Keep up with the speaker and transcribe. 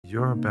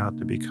you're about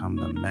to become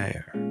the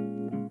mayor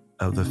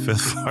of the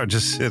fifth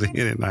largest city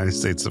in the United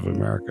States of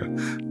America,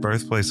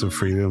 birthplace of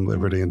freedom,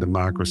 liberty, and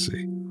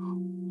democracy.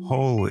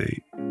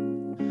 Holy.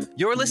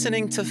 You're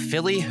listening to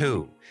Philly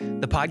Who,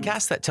 the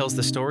podcast that tells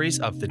the stories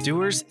of the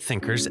doers,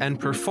 thinkers, and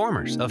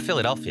performers of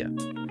Philadelphia.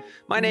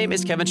 My name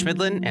is Kevin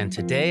Schmidlin, and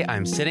today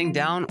I'm sitting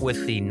down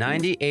with the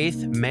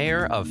 98th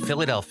mayor of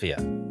Philadelphia,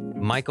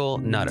 Michael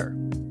Nutter.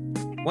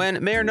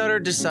 When Mayor Nutter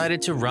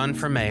decided to run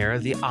for mayor,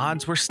 the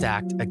odds were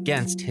stacked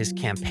against his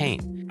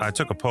campaign. I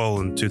took a poll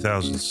in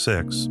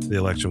 2006. The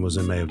election was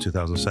in May of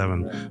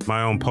 2007.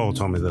 My own poll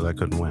told me that I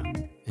couldn't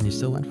win. And you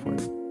still went for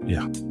it?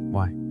 Yeah.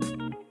 Why?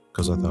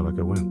 Because I thought I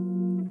could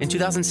win. In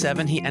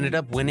 2007, he ended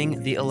up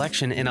winning the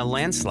election in a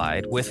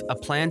landslide with a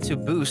plan to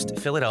boost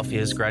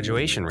Philadelphia's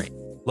graduation rate,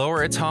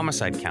 lower its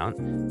homicide count,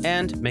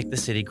 and make the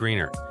city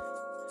greener.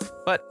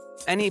 But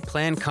any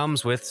plan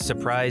comes with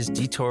surprise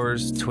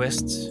detours,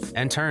 twists,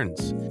 and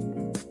turns.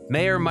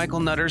 Mayor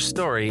Michael Nutter's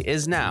story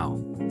is now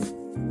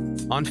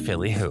on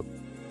Philly Who.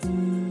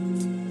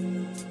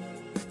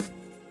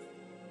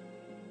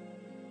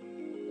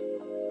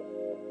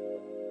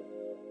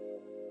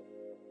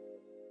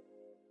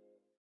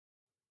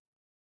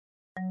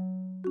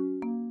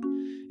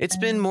 It's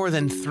been more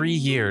than 3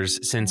 years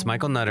since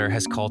Michael Nutter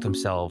has called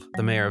himself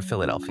the mayor of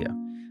Philadelphia,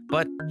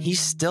 but he's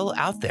still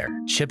out there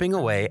chipping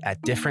away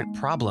at different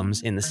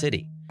problems in the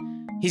city.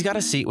 He's got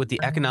a seat with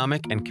the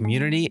Economic and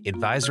Community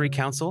Advisory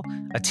Council,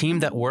 a team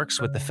that works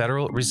with the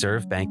Federal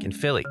Reserve Bank in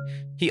Philly.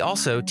 He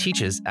also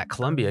teaches at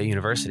Columbia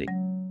University.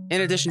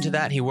 In addition to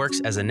that, he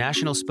works as a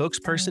national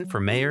spokesperson for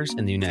mayors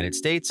in the United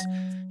States.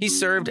 He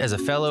served as a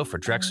fellow for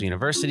Drexel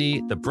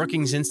University, the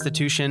Brookings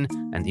Institution,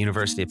 and the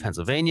University of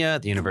Pennsylvania,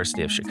 the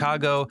University of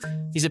Chicago.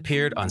 He's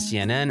appeared on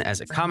CNN as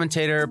a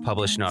commentator,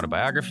 published an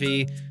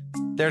autobiography.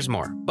 There's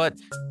more, but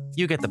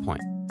you get the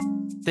point.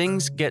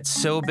 Things get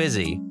so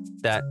busy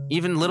that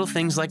even little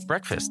things like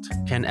breakfast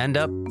can end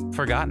up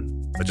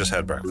forgotten. I just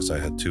had breakfast. I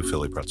had 2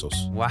 Philly pretzels.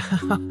 Wow,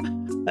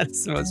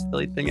 that's the most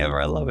Philly thing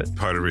ever. I love it.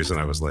 Part of the reason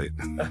I was late.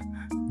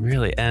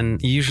 Really? And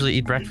you usually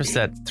eat breakfast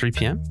at 3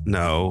 p.m.?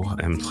 No,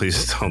 and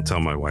please don't tell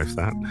my wife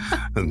that.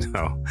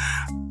 No,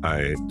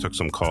 I took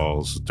some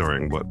calls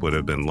during what would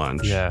have been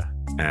lunch. Yeah.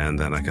 And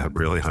then I got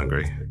really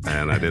hungry,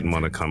 and I didn't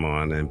want to come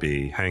on and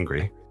be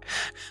hangry.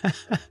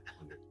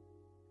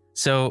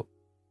 So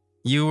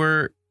you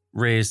were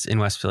raised in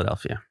West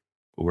Philadelphia.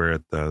 We're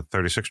at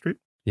 36th Street.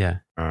 Yeah.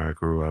 I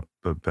grew up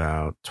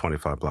about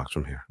 25 blocks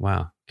from here.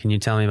 Wow. Can you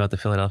tell me about the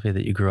Philadelphia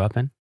that you grew up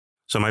in?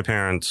 So my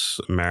parents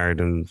married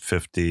in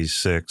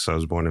 56. I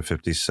was born in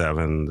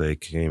 57. They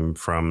came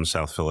from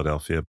South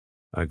Philadelphia.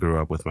 I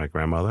grew up with my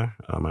grandmother,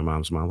 my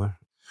mom's mother.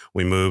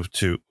 They moved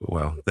to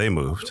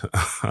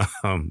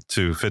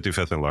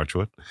 55th and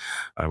Larchwood.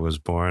 I was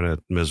born at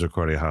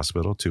Misericordia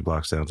Hospital, 2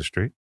 blocks down the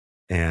street.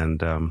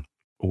 And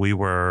we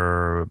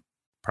were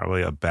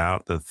probably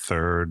about the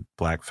 3rd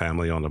Black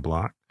family on the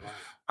block.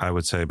 I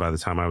would say by the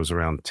time I was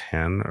around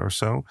 10 or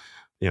so,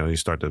 you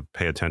start to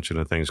pay attention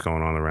to things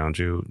going on around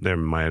you. There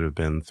might have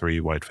been 3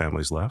 white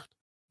families left.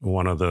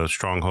 One of the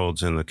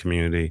strongholds in the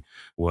community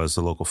was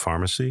the local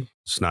pharmacy,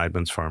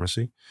 Sneidman's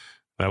Pharmacy.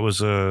 That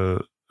was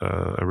a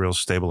real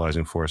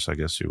stabilizing force, I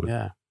guess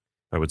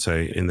I would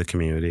say, in the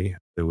community.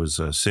 There was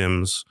a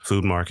Sims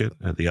Food Market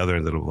at the other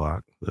end of the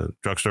block. The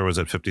drugstore was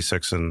at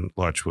 56 and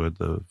Larchwood.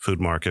 The food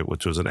market,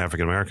 which was an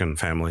African-American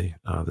family,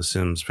 the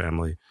Sims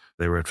family,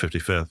 they were at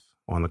 55th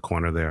on the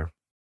corner there.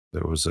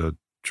 There was a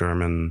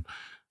German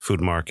food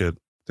market.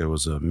 There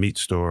was a meat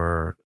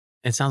store.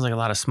 It sounds like a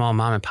lot of small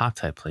mom and pop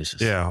type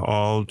places. Yeah,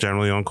 all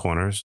generally on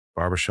corners,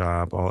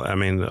 barbershop, all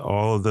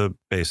of the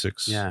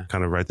basics,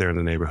 kind of right there in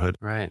the neighborhood.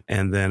 Right.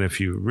 And then if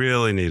you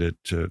really needed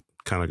to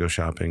kind of go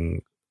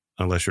shopping,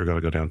 unless you're going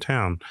to go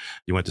downtown,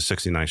 you went to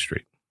 69th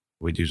Street.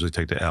 We'd usually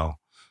take the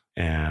L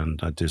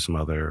and do some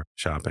other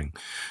shopping.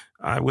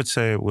 I would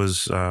say it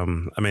was,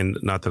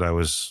 not that I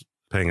was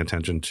paying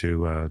attention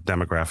to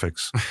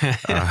demographics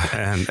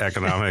and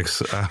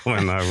economics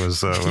when I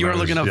was You were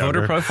looking up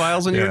voter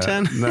profiles when you were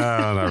 10? No,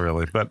 not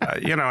really. But,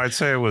 I'd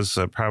say it was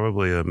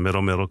probably a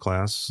middle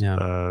class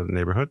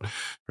neighborhood.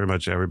 Pretty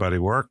much everybody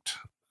worked.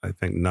 I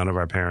think none of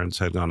our parents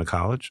had gone to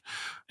college.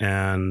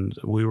 And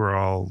we were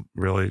all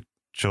really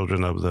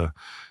children of the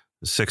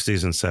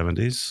 60s and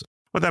 70s.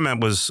 What that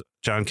meant was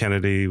John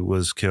Kennedy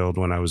was killed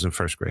when I was in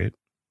 1st grade.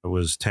 I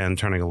was 10,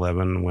 turning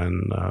 11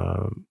 when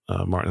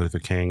Martin Luther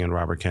King and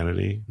Robert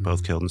Kennedy,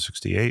 both killed in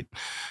 68,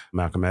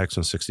 Malcolm X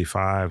in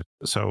 65.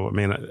 So,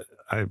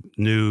 I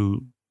knew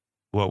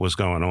what was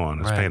going on.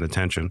 I was paying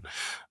attention.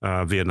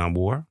 Vietnam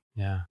War,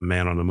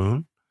 Man on the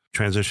Moon.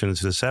 Transition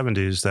into the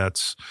 70s,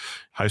 that's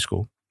high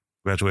school.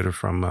 Graduated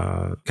from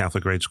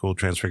Catholic grade school,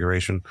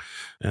 Transfiguration,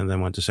 and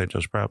then went to St.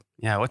 Joe's Prep.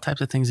 Yeah. What types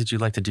of things did you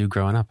like to do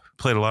growing up?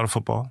 Played a lot of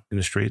football in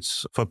the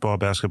streets. Football,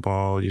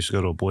 basketball. Used to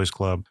go to a boys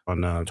club on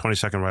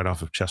 22nd right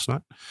off of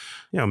Chestnut.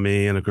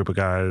 Me and a group of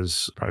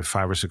guys, probably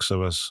 5 or 6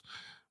 of us.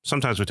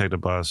 Sometimes we'd take the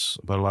bus,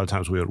 but a lot of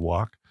times we would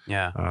walk.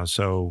 Yeah.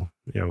 So,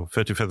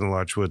 55th and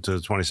Larchwood to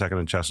 22nd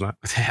and Chestnut.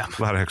 Damn.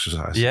 A lot of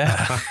exercise.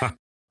 Yeah.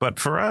 But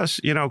for us,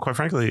 quite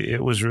frankly,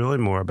 it was really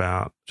more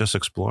about just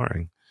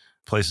exploring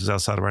places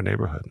outside of our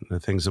neighborhood, the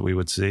things that we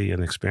would see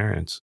and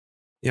experience.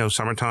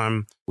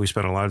 Summertime, we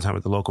spent a lot of time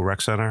at the local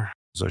rec center.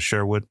 It's a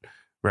Sherwood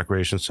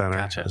Recreation Center.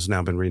 Gotcha. Has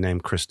now been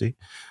renamed Christie.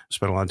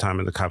 Spent a lot of time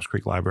in the Copps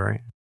Creek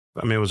Library.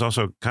 I mean, it was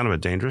also kind of a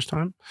dangerous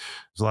time.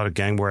 There's a lot of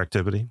gang war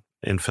activity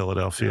in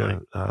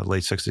Philadelphia, Really?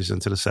 Late 60s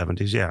into the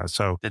 70s. Yeah.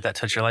 So, Did that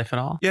touch your life at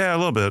all? yeah, a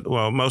little bit.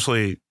 Well,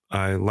 mostly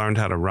I learned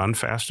how to run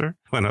faster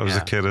when I was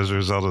a kid as a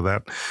result of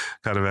that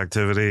kind of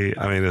activity.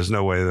 I mean, there's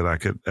no way that I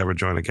could ever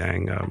join a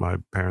gang. My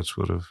parents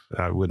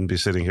I wouldn't be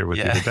sitting here with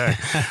you today.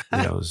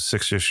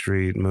 6th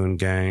Street, Moon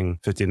Gang,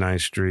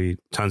 59th Street,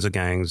 tons of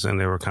gangs, and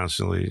they were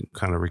constantly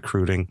kind of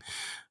recruiting.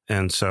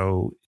 And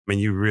so, I mean,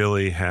 you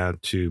really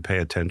had to pay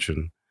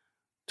attention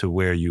to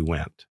where you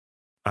went.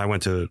 I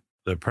went to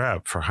the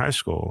prep for high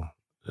school.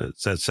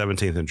 It's at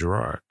 17th and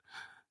Girard.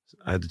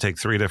 I had to take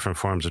 3 different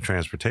forms of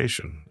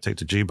transportation. Take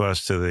the G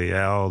bus to the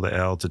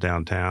L to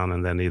downtown,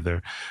 and then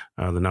either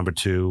the number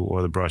 2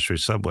 or the Broad Street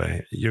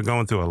subway. You're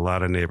going through a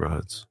lot of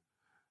neighborhoods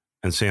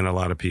and seeing a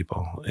lot of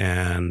people,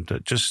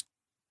 and just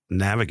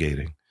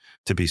navigating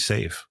to be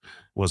safe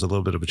was a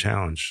little bit of a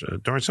challenge.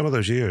 During some of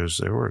those years,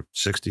 there were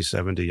 60,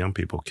 70 young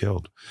people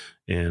killed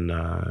in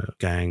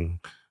gang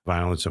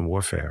violence and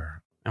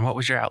warfare. And what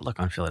was your outlook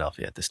on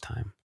Philadelphia at this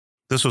time?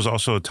 This was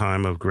also a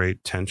time of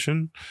great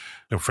tension.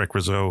 Frank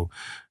Rizzo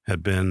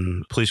had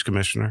been police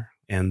commissioner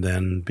and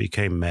then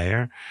became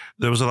mayor.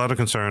 There was a lot of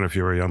concern if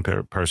you were a young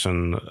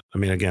person. I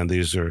mean, again,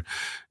 these are,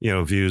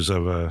 views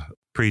of a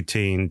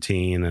preteen,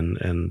 teen,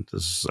 and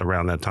this is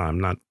around that time,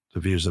 not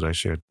the views that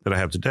I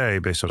have today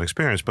based on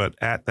experience. But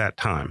at that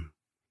time,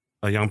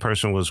 a young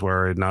person was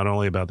worried not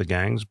only about the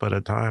gangs, but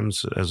at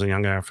times, as a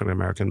young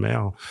African-American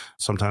male,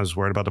 sometimes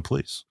worried about the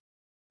police.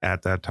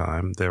 At that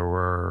time, there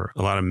were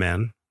a lot of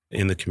men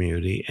in the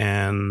community.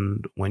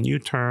 And when you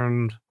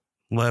turned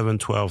 11,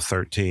 12,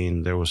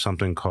 13, there was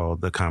something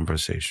called the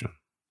conversation,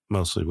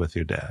 mostly with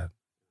your dad,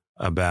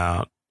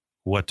 about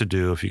what to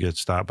do if you get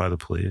stopped by the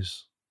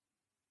police,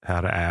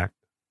 how to act,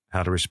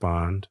 how to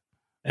respond.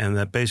 And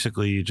that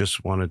basically you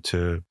just wanted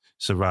to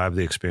survive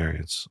the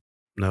experience.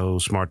 No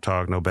smart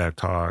talk, no back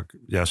talk.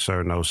 Yes,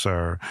 sir. No,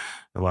 sir.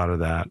 A lot of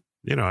that.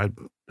 I'd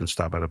been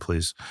stopped by the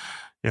police,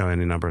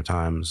 any number of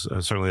times,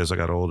 certainly as I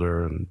got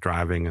older and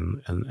driving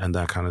and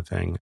that kind of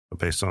thing.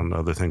 Based on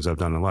other things I've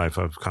done in life,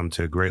 I've come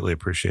to greatly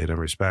appreciate and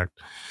respect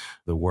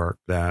the work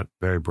that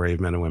very brave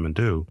men and women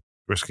do,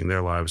 risking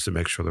their lives to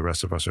make sure the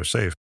rest of us are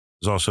safe.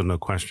 There's also no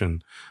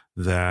question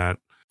that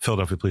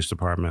Philadelphia Police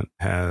Department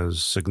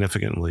has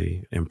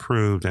significantly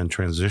improved and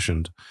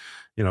transitioned,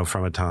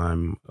 from a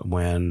time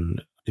when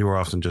you were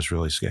often just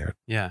really scared.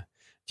 Yeah.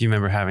 Do you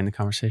remember having the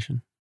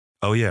conversation?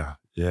 Oh, yeah.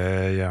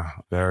 Yeah.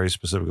 Very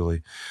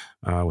specifically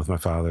with my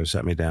father,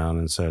 sat me down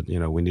and said,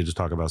 we need to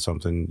talk about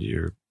something.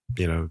 You're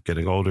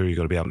getting older, you're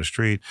going to be out in the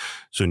street.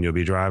 Soon you'll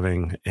be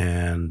driving.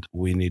 And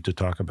we need to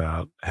talk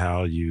about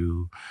how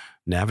you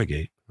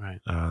navigate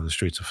the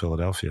streets of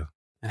Philadelphia.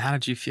 And how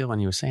did you feel when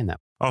you were saying that?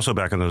 Also,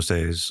 back in those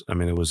days, I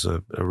mean, it was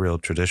a real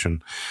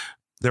tradition.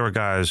 There were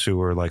guys who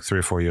were like 3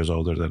 or 4 years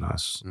older than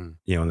us,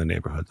 in the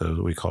neighborhood, those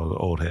we call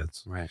old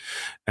heads. Right.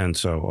 And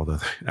so, although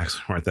they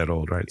actually weren't that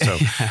old, right? So,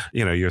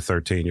 you're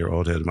 13, your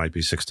old head might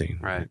be 16.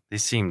 Right. They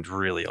seemed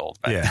really old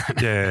back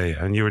then.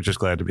 Yeah. And you were just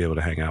glad to be able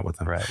to hang out with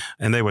them. Right.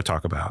 And they would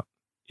talk about,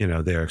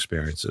 their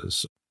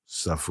experiences,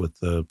 stuff with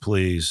the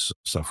police,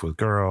 stuff with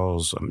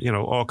girls,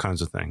 all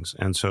kinds of things.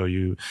 And so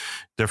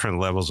different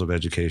levels of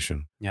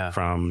education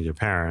from your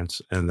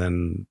parents. And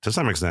then to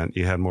some extent,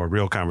 you had more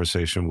real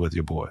conversation with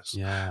your boys,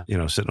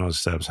 sitting on the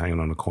steps,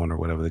 hanging on the corner,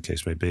 whatever the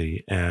case may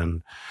be.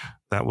 And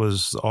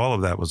all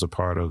of that was a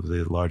part of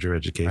the larger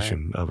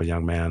education of a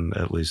young man,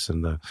 at least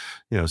in the,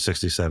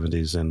 60s,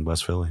 70s in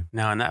West Philly.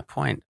 Now, on that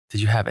point,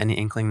 did you have any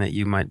inkling that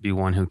you might be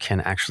one who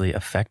can actually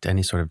affect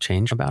any sort of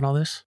change about all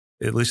this?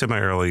 At least in my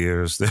early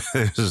years,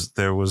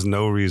 there was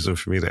no reason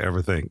for me to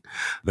ever think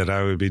that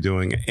I would be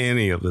doing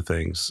any of the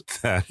things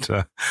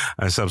that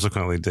I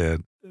subsequently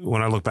did.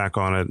 When I look back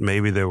on it,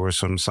 maybe there were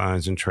some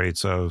signs and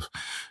traits of,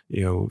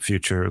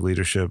 future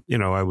leadership.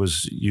 I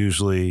was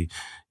usually,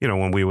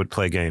 when we would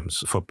play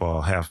games,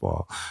 football,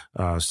 halfball,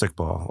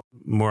 stickball,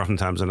 more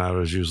oftentimes than not, I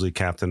was usually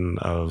captain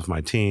of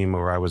my team,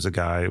 or I was the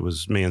guy. It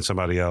was me and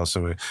somebody else.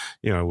 And,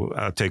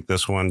 I'll take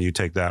this one, you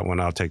take that one,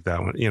 I'll take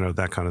that one,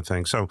 that kind of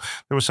thing. So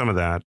there was some of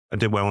that. I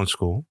did well in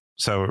school.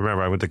 So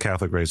remember, I went to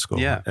Catholic grade school.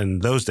 Yeah. In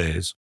those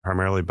days,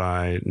 primarily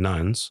by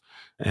nuns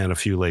and a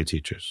few lay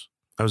teachers.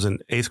 I was in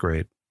 8th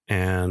grade.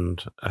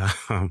 And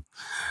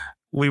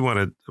we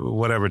wanted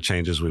whatever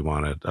changes we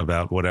wanted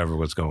about whatever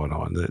was going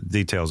on. The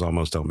details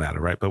almost don't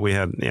matter, right? But we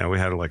had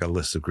like a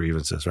list of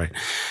grievances, right?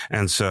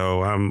 And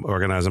so I'm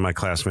organizing my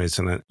classmates,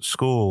 and at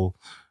school,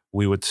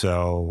 we would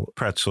sell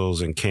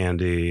pretzels and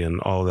candy and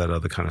all that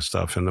other kind of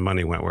stuff. And the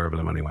money went wherever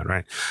the money went,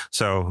 right?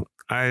 So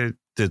I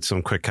did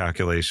some quick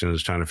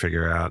calculations trying to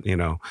figure out,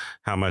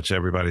 how much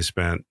everybody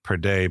spent per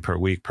day, per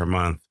week, per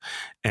month.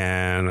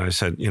 And I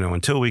said,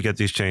 until we get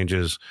these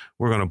changes,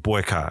 we're going to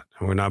boycott.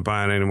 We're not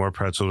buying any more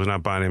pretzels. We're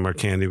not buying any more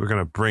candy. We're going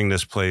to bring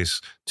this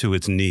place to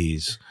its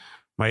knees.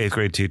 My 8th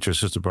grade teacher,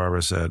 Sister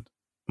Barbara, said,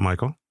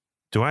 Michael,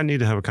 do I need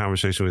to have a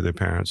conversation with your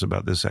parents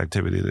about this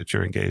activity that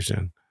you're engaged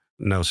in?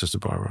 No, Sister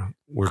Barbara,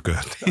 we're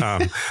good.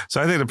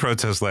 So I think the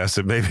protest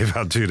lasted maybe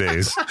about 2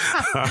 days.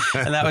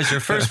 And that was your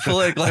first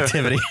political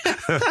activity.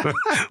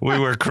 We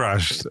were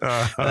crushed.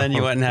 And then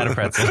you went and had a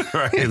pretzel.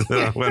 Right.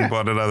 I went and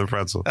bought another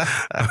pretzel.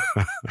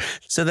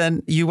 So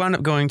then you wound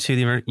up going to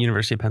the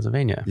University of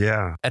Pennsylvania.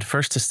 Yeah. At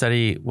first to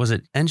study, was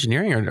it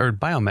engineering or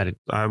biomed?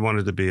 I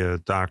wanted to be a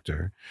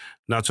doctor.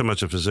 Not so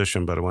much a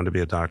physician, but I wanted to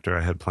be a doctor.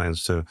 I had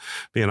plans to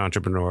be an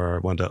entrepreneur. I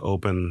wanted to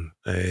open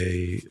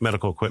a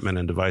medical equipment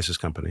and devices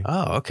company.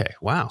 Oh, okay.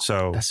 Wow.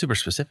 So that's super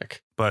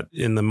specific. But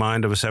in the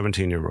mind of a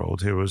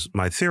 17-year-old,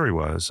 my theory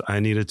was I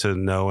needed to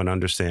know and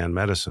understand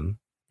medicine.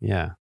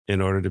 Yeah.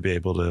 In order to be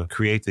able to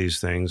create these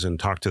things and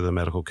talk to the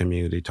medical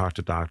community, talk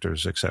to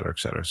doctors, et cetera, et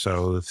cetera.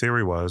 So the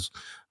theory was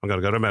I'm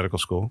going to go to medical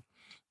school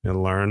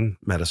and learn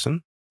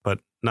medicine,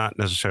 but not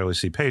necessarily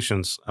see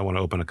patients. I want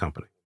to open a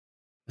company.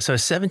 So a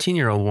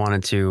 17-year-old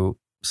wanted to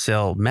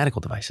sell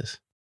medical devices.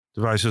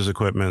 Devices,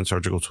 equipment,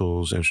 surgical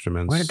tools,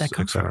 instruments. Where did that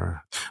come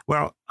from?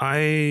 Well,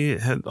 I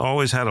had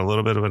always had a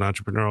little bit of an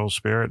entrepreneurial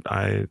spirit.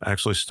 I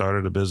actually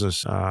started a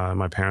business in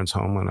my parents'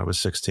 home when I was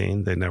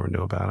 16. They never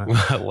knew about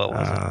it. What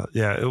was it?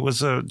 Yeah, it was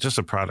just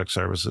a product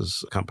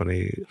services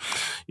company.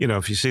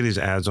 If you see these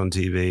ads on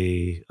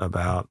TV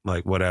about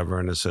like whatever,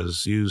 and it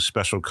says use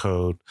special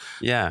code.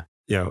 Yeah.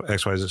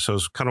 XYZ. So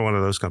it's kind of one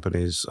of those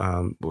companies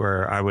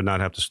where I would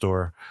not have to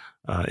store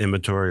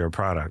inventory or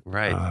product.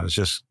 Right. It's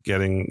just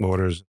getting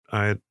orders.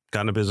 I had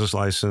gotten a business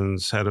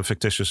license, had a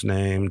fictitious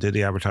name, did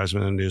the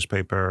advertisement in the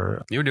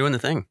newspaper. You were doing the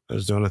thing. I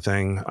was doing a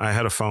thing. I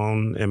had a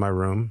phone in my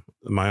room,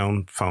 my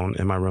own phone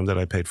in my room that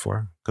I paid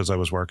for because I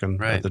was working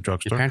at the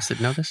drugstore. Your parents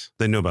didn't know this?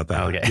 They knew about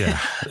that. Oh, okay.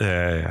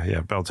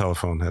 Yeah. Bell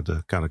Telephone had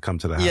to kind of come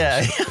to the house.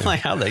 Yeah.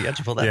 Like how'd they get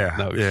you pulled out?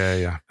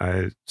 Yeah.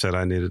 I said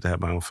I needed to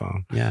have my own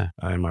phone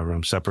in my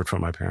room, separate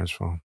from my parents'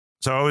 phone.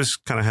 So I always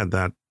kind of had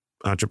that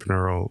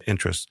entrepreneurial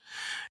interest.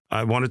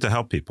 I wanted to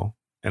help people.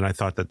 And I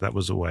thought that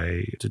was a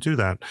way to do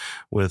that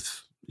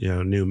with,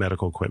 new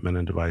medical equipment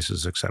and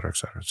devices, et cetera, et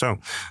cetera. So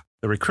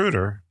the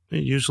recruiter,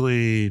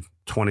 usually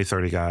 20,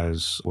 30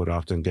 guys would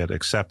often get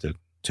accepted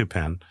to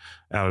Penn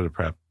out of the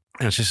prep.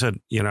 And she said,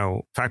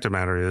 fact of the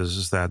matter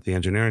is that the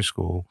engineering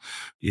school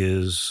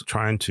is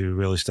trying to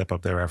really step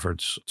up their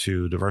efforts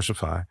to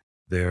diversify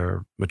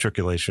their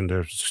matriculation,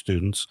 their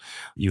students.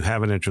 You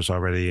have an interest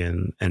already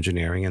in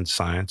engineering and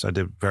science. I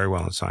did very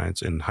well in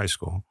science in high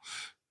school.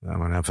 I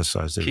want to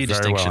emphasize it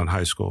very well in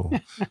high school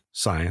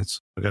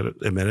science. I got to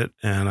admit it.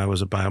 And I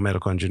was a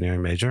biomedical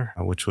engineering major,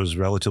 which was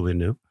relatively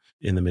new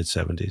in the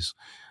mid-70s.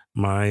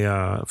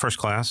 My first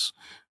class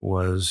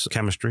was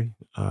chemistry,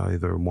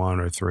 either 1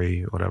 or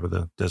 3, whatever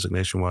the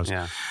designation was.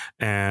 Yeah.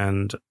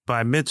 And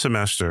by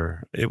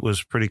mid-semester, it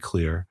was pretty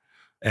clear.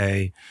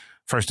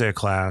 First day of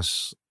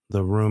class,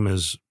 the room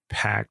is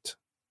packed.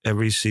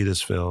 Every seat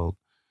is filled.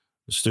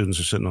 The students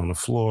are sitting on the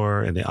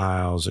floor, in the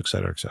aisles, et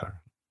cetera, et cetera.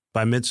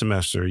 By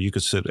mid-semester, you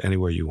could sit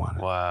anywhere you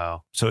wanted.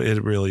 Wow. So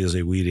it really is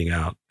a weeding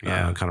out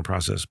kind of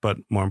process. But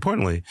more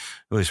importantly,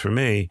 at least for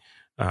me,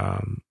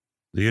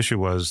 the issue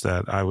was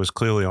that I was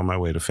clearly on my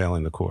way to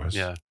failing the course.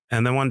 Yeah.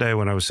 And then one day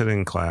when I was sitting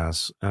in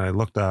class and I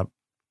looked up,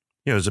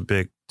 there's a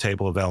big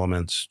table of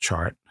elements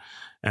chart.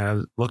 And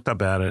I looked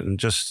up at it and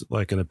just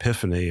like an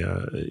epiphany,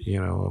 a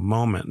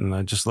moment. And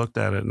I just looked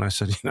at it and I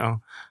said,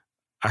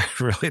 I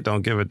really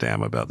don't give a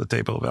damn about the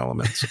table of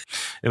elements.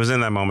 It was in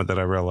that moment that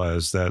I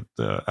realized that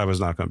I was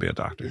not going to be a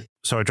doctor.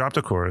 So I dropped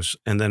the course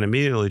and then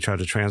immediately tried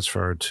to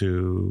transfer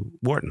to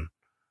Wharton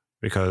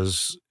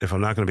because if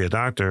I'm not going to be a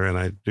doctor and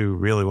I do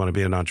really want to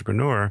be an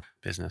entrepreneur,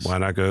 why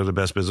not go to the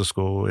best business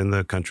school in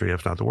the country,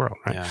 if not the world,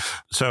 right? Yeah.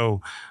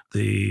 So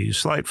the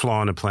slight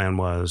flaw in the plan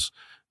was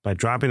by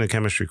dropping the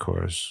chemistry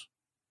course,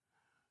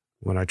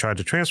 when I tried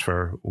to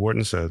transfer,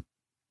 Wharton said,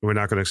 we're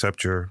not going to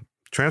accept your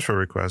transfer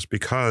request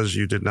because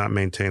you did not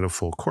maintain a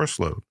full course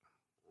load.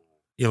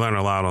 You learn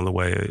a lot on the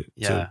way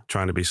to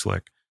trying to be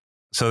slick.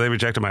 So they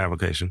rejected my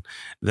application.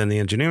 Then the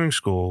engineering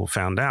school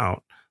found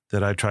out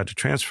that I tried to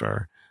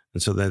transfer.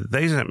 And so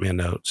they sent me a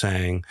note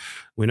saying,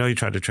 we know you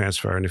tried to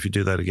transfer. And if you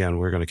do that again,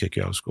 we're going to kick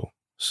you out of school.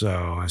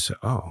 So I said,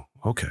 oh,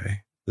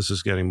 okay. This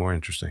is getting more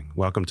interesting.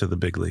 Welcome to the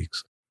big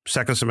leagues.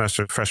 Second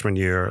semester, freshman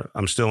year,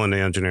 I'm still in the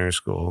engineering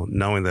school,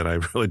 knowing that I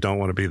really don't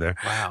want to be there.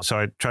 Wow. So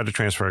I tried to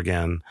transfer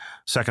again.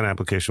 Second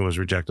application was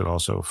rejected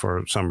also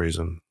for some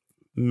reason.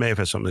 May have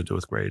had something to do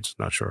with grades,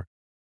 not sure.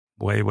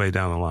 Way, way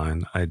down the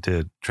line, I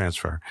did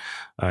transfer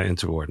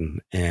into Wharton,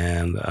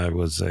 and I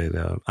was an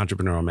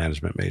entrepreneurial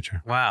management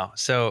major. Wow.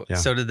 So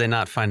did they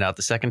not find out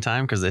the second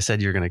time? Because they said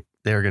they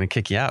were going to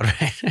kick you out,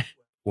 right?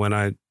 When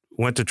I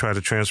went to try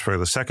to transfer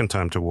the second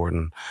time to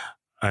Wharton,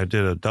 I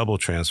did a double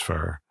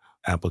transfer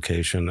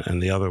application,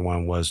 and the other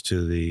one was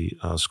to the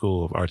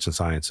School of Arts and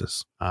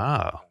Sciences.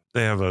 Oh.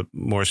 They have a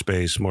more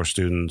space, more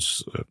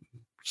students,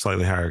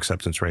 slightly higher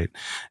acceptance rate.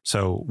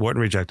 So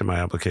Wharton rejected my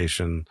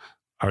application.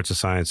 Arts and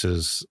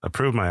Sciences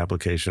approved my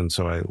application.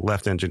 So I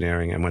left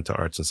engineering and went to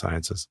Arts and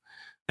Sciences,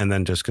 and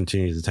then just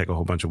continued to take a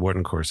whole bunch of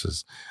Wharton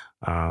courses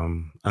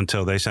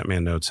until they sent me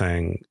a note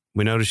saying,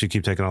 we notice you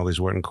keep taking all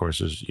these Wharton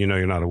courses. You know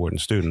you're not a Wharton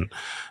student.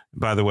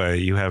 By the way,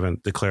 you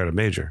haven't declared a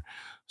major.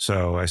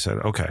 So I said,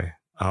 okay,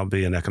 I'll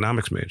be an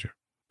economics major,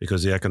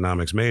 because the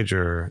economics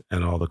major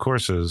and all the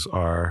courses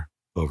are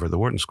over the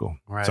Wharton School.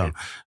 Right. So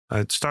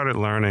I started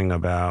learning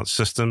about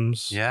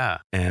systems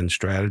and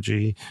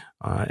strategy.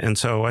 And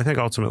so I think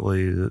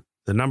ultimately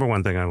the number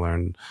one thing I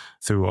learned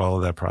through all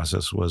of that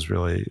process was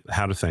really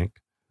how to think,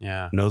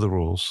 know the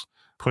rules,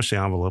 push the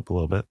envelope a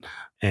little bit.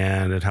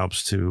 And it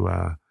helps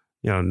to,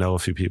 know a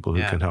few people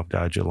who can help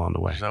guide you along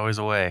the way. There's always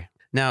a way.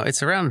 Now,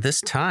 it's around this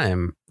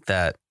time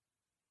that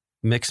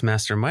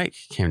Mixmaster Mike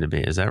came to be.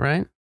 Is that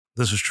right?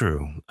 This is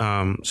true.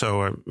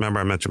 So I remember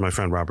I mentioned my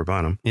friend Robert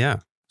Bonham. Yeah.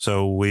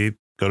 So we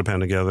go to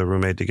Penn together,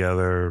 roommate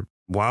together.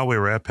 While we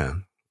were at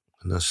Penn,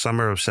 in the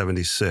summer of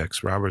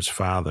 76, Robert's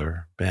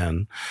father,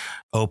 Ben,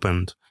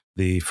 opened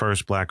the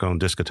first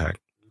Black-owned discotheque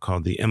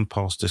called the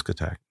Impulse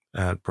Discotheque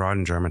at Broad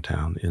and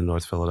Germantown in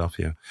North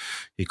Philadelphia.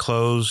 He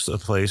closed a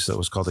place that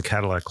was called the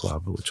Cadillac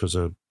Club, which was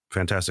a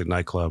fantastic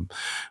nightclub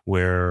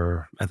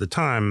where, at the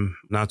time,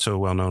 not so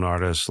well-known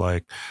artists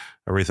like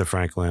Aretha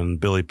Franklin,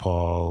 Billy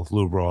Paul,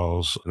 Lou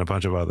Rawls, and a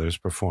bunch of others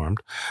performed.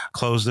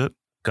 Closed it,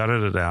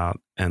 gutted it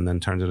out, and then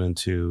turned it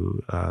into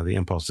the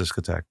Impulse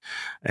Discotheque.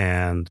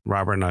 And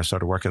Robert and I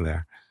started working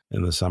there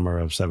in the summer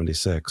of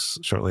 76,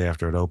 shortly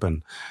after it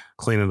opened,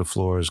 cleaning the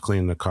floors,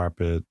 cleaning the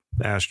carpet,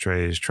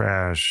 ashtrays,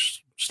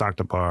 trash, stocked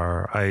the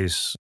bar,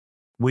 ice.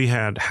 We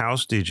had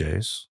house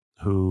DJs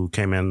who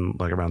came in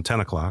like around 10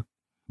 o'clock,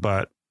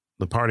 but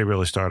the party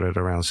really started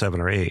around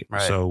 7 or 8.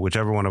 Right. So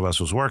whichever one of us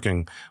was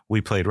working,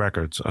 we played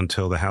records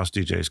until the house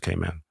DJs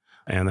came in.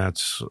 And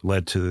that's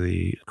led to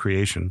the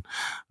creation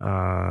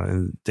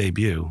and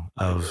debut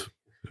of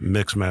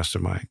Mixmaster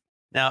Mike.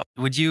 Now,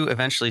 would you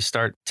eventually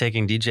start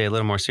taking DJ a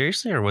little more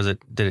seriously, or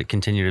did it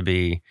continue to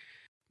be?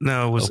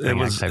 No, it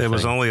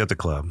was only at the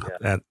club,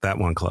 at that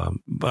one club.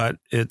 But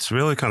it's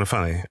really kind of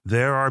funny.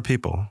 There are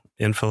people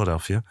in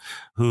Philadelphia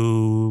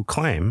who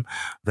claim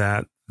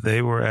that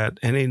they were at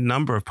any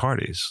number of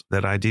parties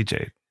that I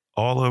DJ'd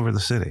all over the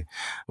city,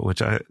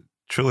 which I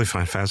truly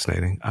find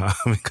fascinating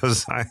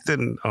because I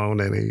didn't own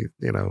any,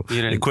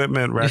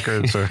 equipment,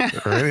 records or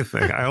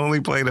anything. I only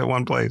played at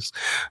one place.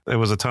 It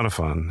was a ton of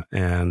fun.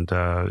 And,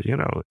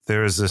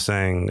 there is this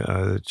saying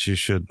that you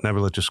should never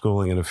let your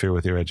schooling interfere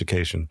with your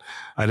education.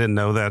 I didn't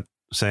know that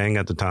saying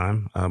at the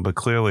time, but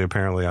clearly,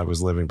 apparently I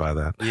was living by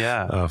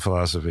that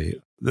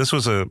philosophy. This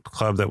was a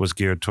club that was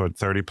geared toward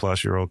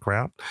 30-plus-year-old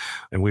crowd,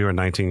 and we were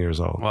 19 years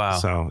old. Wow.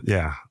 So,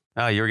 yeah.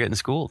 Oh, you were getting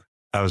schooled.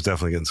 I was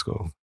definitely getting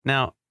schooled.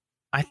 Now,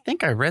 I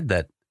think I read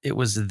that it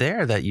was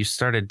there that you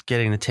started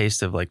getting the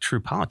taste of like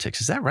true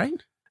politics. Is that right?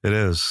 It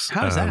is.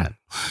 How is that?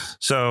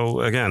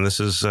 So, again, this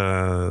is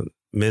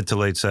mid to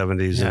late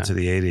 70s into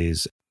the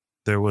 80s.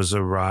 There was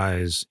a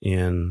rise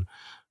in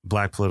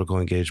Black political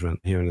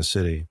engagement here in the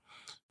city.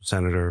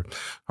 Senator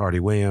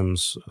Hardy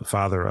Williams,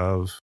 father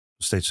of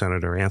State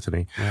Senator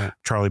Anthony,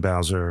 Charlie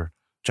Bowser,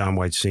 John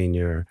White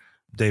Sr.,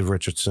 Dave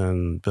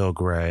Richardson, Bill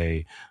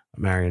Gray,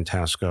 Marion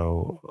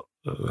Tasco,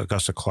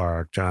 Augusta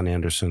Clark, John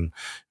Anderson.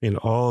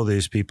 All of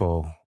these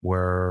people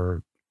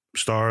were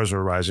stars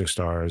or rising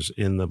stars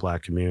in the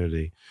Black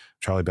community.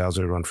 Charlie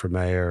Bowser had run for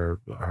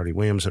mayor. Hardy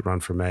Williams had run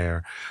for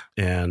mayor.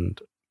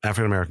 And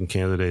African-American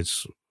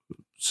candidates,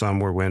 some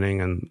were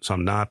winning and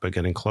some not, but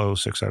getting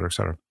close, et cetera, et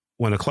cetera.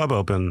 When the club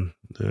opened,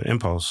 the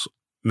Impulse,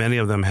 many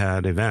of them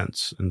had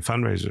events and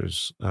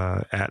fundraisers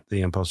at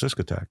the Impulse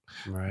Discotheque,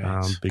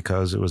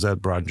 because it was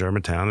at Broad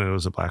Germantown and it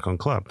was a Black-owned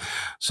club.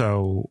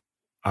 So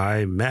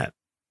I met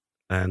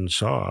and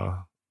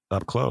saw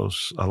up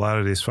close a lot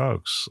of these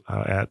folks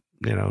at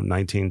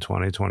 19,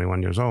 20,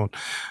 21 years old,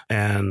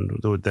 and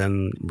would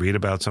then read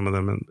about some of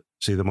them and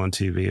see them on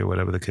TV or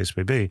whatever the case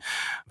may be.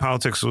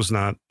 Politics was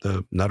not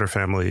the Nutter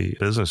family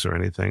business or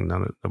anything.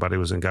 Nobody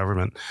was in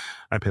government.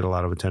 I paid a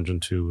lot of attention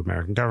to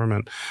American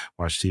government,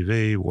 watched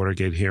TV,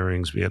 Watergate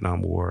hearings,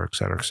 Vietnam War, et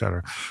cetera, et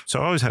cetera. So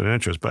I always had an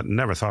interest, but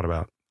never thought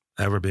about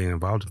ever being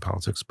involved in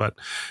politics. But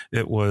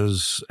it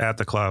was at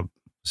the club,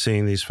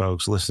 seeing these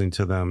folks, listening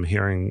to them,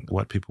 hearing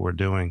what people were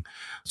doing,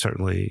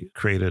 certainly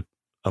created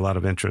a lot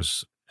of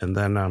interest. And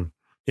then,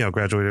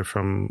 graduated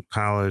from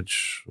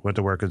college, went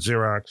to work at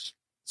Xerox,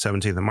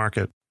 17th and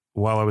Market.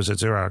 While I was at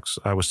Xerox,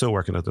 I was still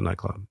working at the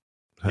nightclub.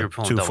 You were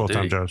pulling 2 double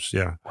full-time duty. jobs.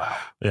 Yeah. Wow.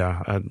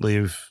 Yeah. I'd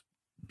leave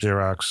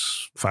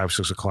Xerox 5,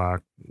 6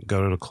 o'clock,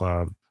 go to the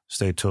club,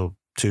 stay till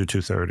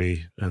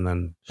 2:30, and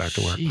then back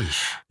to work.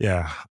 Sheesh.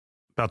 Yeah.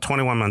 About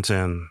 21 months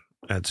in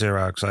at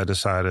Xerox, I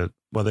decided,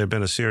 there had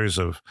been a series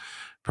of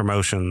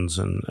promotions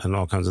and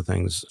all kinds of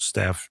things,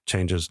 staff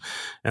changes.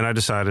 And I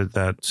decided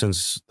that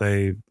since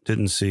they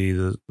didn't see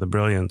the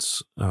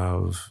brilliance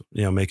of,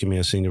 making me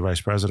a senior vice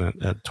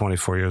president at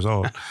 24 years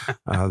old,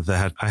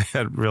 that I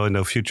had really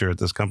no future at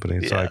this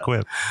company. So I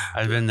quit.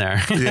 I've been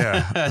there.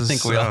 Yeah. I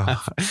think we all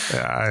have.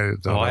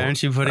 Why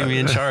aren't you putting me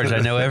in charge? I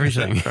know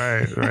everything.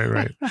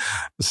 Right.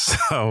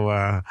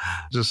 So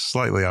just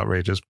slightly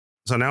outrageous.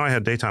 So now I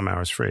had daytime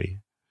hours free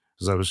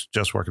because I was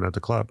just working at the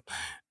club,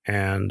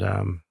 and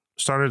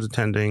started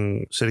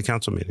attending city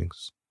council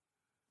meetings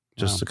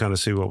just to kind of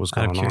see what was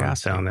going on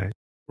down there.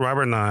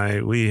 Robert and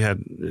I, we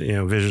had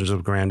visions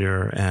of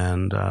grandeur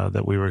and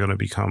that we were going to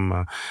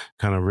become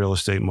kind of real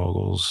estate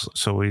moguls.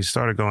 So we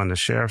started going to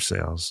sheriff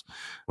sales.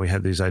 We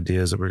had these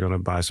ideas that we were going to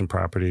buy some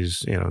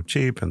properties,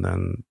 cheap, and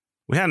then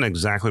we hadn't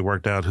exactly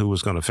worked out who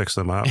was going to fix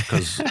them up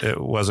because it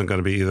wasn't going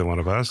to be either one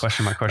of us.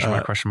 Question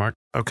mark.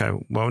 Okay,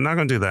 well, we're not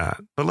going to do that.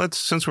 But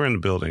since we're in the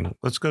building,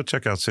 let's go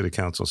check out city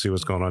council, see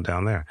what's going on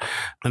down there.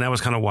 And that was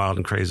kind of wild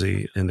and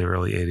crazy in the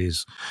early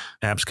 80s.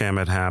 Abscam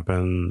had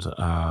happened.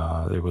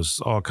 There was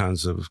all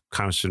kinds of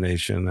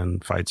consternation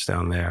and fights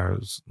down there. It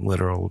was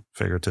literal,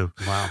 figurative.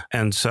 Wow.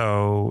 And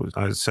so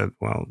I said,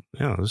 well,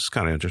 this is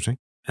kind of interesting.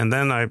 And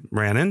then I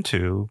ran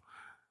into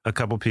a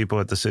couple people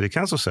at the city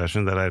council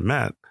session that I'd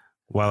met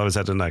while I was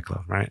at the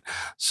nightclub, right?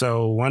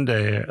 So one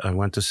day I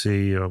went to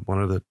see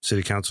one of the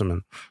city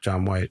councilmen,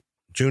 John White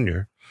Jr.,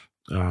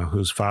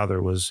 whose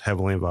father was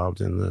heavily involved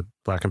in the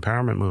Black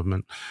empowerment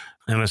movement.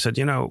 And I said,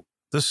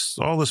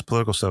 all this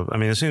political stuff,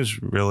 it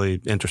seems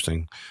really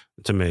interesting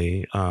to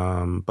me.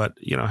 But,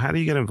 how do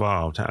you get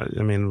involved? How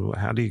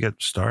do you get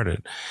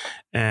started?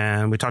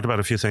 And we talked about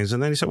a few things.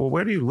 And then he said, well,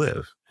 where do you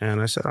live?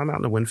 And I said, I'm out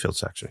in the Winfield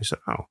section. He said,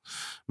 oh,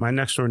 my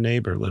next door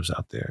neighbor lives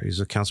out there. He's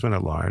a councilman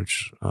at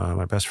large,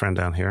 my best friend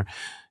down here.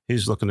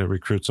 He's looking to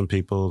recruit some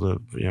people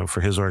to,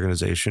 for his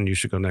organization. You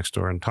should go next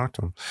door and talk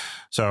to him.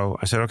 So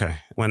I said, okay.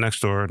 Went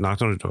next door,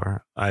 knocked on the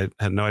door. I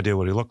had no idea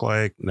what he looked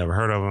like, never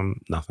heard of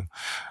him, nothing.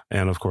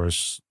 And of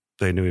course,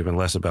 they knew even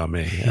less about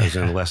me, as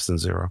in less than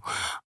zero.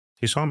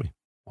 He saw me.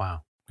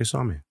 Wow. He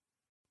saw me.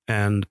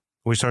 And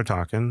we started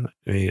talking.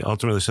 He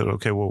ultimately said,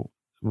 okay, well,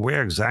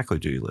 where exactly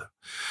do you live?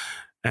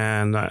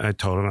 And I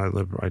told him I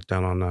live right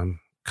down on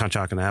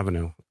Conshohocken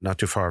Avenue, not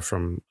too far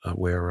from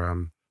where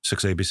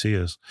 6ABC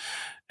is.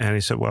 And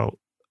he said, well,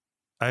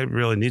 I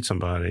really need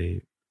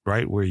somebody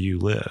right where you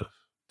live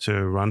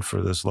to run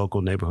for this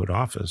local neighborhood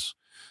office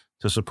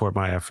to support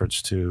my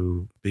efforts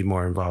to be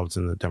more involved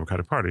in the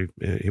Democratic Party.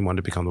 He wanted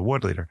to become the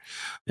ward leader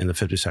in the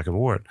 52nd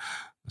Ward.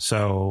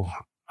 So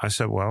I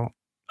said, well,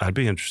 I'd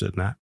be interested in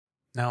that.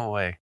 No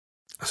way.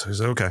 So he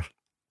said, okay.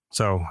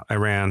 So I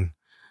ran.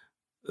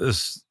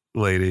 This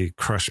lady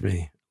crushed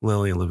me,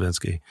 Lillian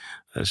Levinsky.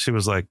 She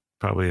was like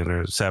probably in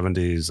her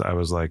 70s. I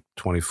was like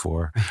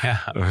 24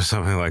 or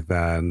something like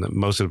that. And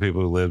most of the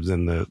people who lived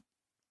in the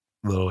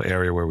little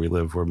area where we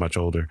lived were much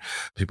older.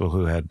 People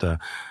who had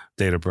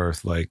date of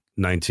birth like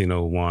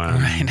 1901,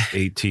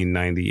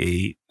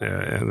 1898.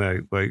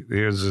 And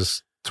here's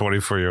this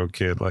 24-year-old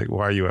kid. Like,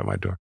 why are you at my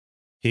door?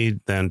 He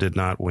then did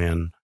not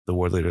win the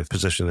ward leader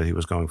position that he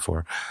was going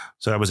for.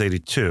 So that was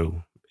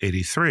 82.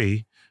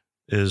 83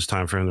 is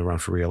time for him to run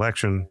for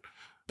re-election.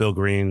 Bill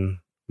Green,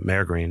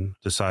 Mayor Green,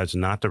 decides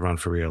not to run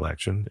for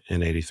re-election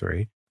in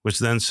 83, which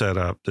then set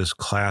up this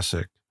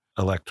classic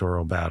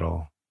electoral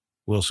battle,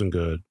 Wilson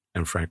Goode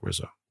and Frank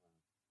Rizzo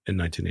in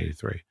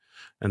 1983.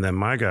 And then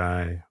my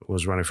guy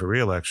was running for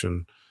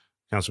re-election,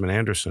 Councilman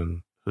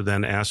Anderson, who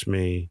then asked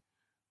me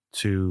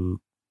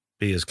to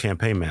be his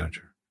campaign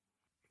manager.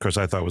 Of course,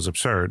 I thought it was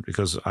absurd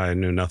because I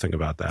knew nothing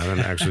about that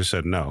and actually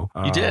said no.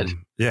 You did?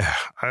 Yeah.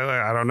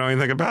 I don't know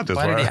anything about this.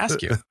 Why did he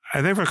ask you?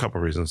 I think for a couple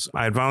of reasons.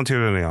 I had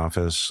volunteered in the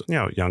office,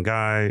 young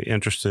guy,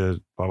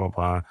 interested, blah, blah,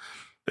 blah.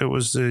 It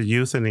was the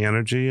youth and the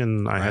energy,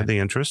 and I had the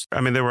interest.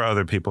 There were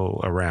other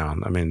people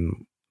around.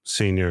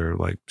 Senior,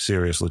 like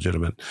serious,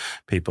 legitimate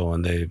people,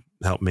 and they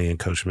helped me and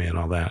coached me and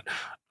all that.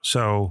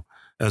 So,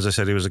 as I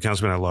said, he was a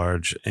councilman at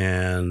large,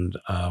 and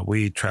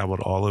we traveled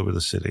all over the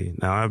city.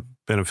 Now, I've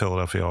been in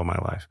Philadelphia all my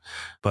life,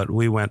 but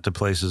we went to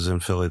places in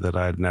Philly that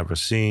I'd never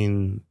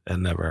seen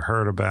and never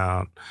heard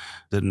about,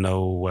 didn't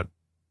know what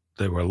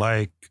they were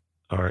like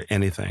or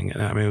anything.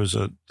 And it was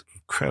an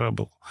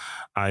incredible,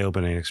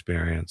 eye-opening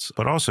experience,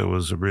 but also it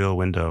was a real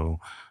window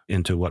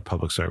into what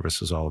public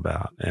service is all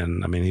about.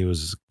 And he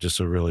was just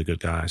a really good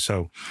guy.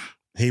 So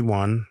he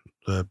won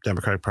the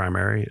Democratic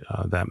primary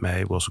that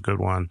May. Wilson Goode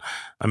won.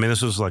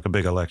 This was like a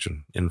big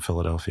election in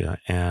Philadelphia.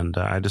 And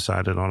I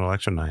decided on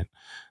election night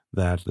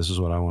that this is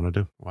what I want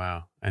to do.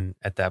 Wow. And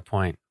at that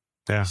point,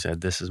 you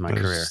said, this is my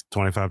career.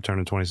 25,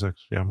 turning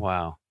 26. Yeah.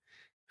 Wow.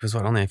 It was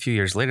only a few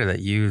years later that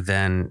you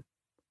then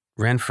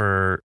ran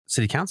for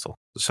city council.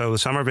 So the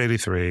summer of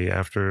 83,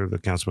 after the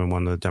councilman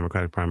won the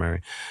Democratic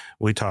primary,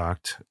 we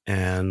talked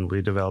and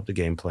we developed a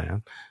game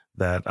plan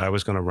that I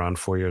was going to run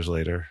 4 years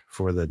later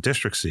for the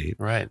district seat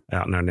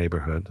out in our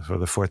neighborhood for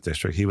the 4th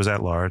district. He was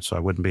at large, so I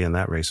wouldn't be in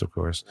that race, of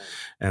course.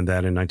 And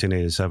that in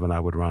 1987,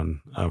 I would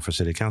run for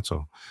city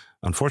council.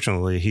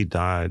 Unfortunately, he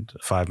died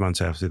 5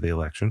 months after the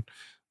election.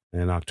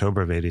 in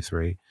October of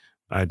 83.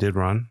 I did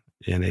run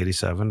in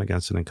 87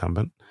 against an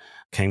incumbent,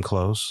 came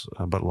close,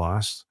 but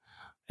lost.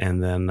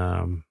 And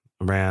then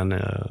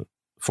ran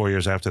 4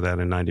 years after that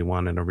in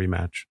 91 in a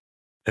rematch.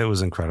 It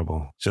was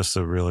incredible. Just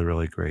a really,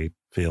 really great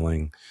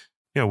feeling.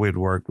 We'd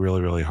worked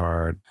really, really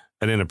hard.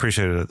 I didn't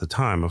appreciate it at the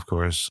time, of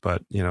course,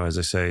 but, as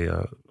I say,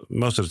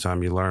 most of the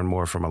time you learn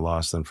more from a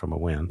loss than from a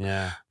win.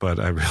 Yeah. But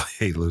I really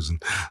hate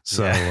losing.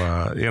 So,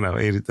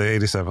 the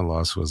 87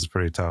 loss was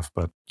pretty tough.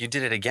 But you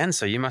did it again,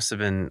 so you must have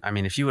been,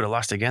 if you would have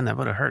lost again, that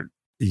would have hurt.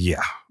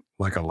 Yeah,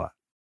 like a lot.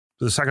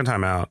 The second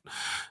time out,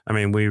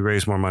 we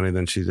raised more money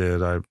than she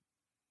did.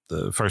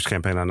 The first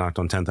campaign, I knocked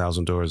on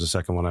 10,000 doors. The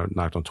second one, I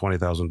knocked on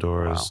 20,000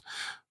 doors. Wow.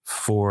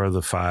 4 of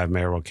the 5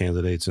 mayoral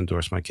candidates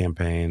endorsed my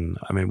campaign.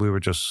 We were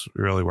just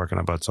really working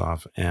our butts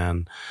off.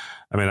 And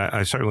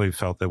I certainly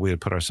felt that we had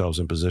put ourselves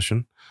in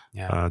position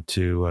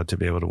to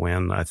be able to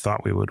win. I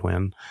thought we would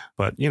win,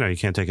 but you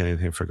can't take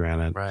anything for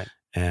granted. Right.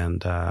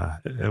 And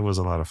it was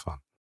a lot of fun.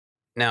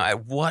 Now,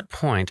 at what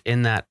point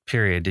in that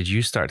period did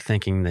you start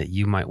thinking that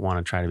you might want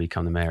to try to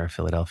become the mayor of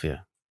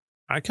Philadelphia?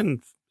 I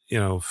can,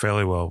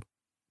 fairly well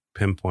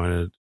pinpoint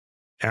it.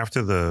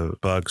 After the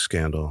bug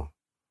scandal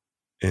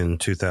in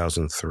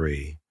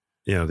 2003,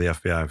 the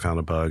FBI found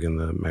a bug in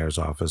the mayor's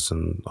office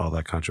and all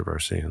that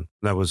controversy. And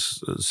that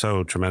was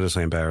so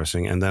tremendously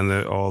embarrassing. And then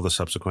all the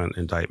subsequent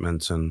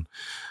indictments and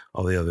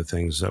all the other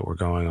things that were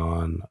going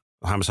on.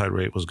 The homicide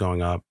rate was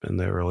going up in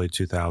the early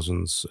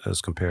 2000s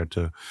as compared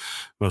to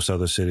most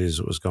other cities.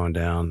 It was going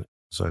down.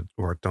 So I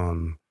worked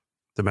on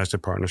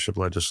domestic partnership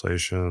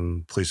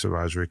legislation, police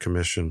advisory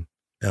commission,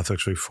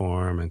 ethics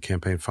reform, and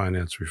campaign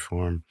finance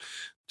reform.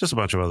 Just a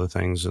bunch of other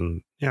things.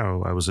 And,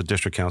 I was a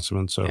district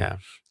councilman, so,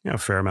 a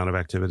fair amount of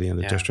activity in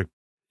the district,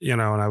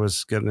 and I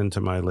was getting into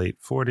my late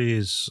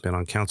 40s, been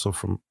on council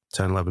for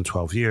 10, 11,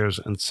 12 years.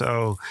 And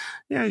so,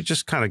 you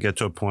just kind of get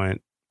to a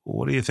point,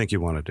 what do you think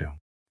you want to do?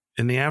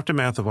 In the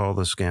aftermath of all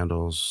the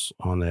scandals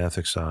on the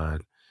ethics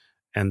side,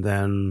 and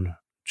then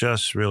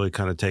just really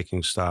kind of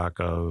taking stock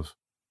of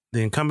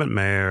the incumbent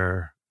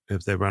mayor,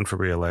 if they run for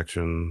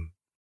re-election,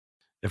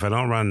 if I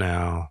don't run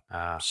now,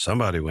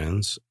 somebody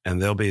wins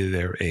and they'll be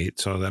there 8.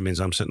 So that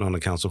means I'm sitting on the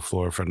council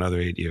floor for another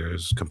 8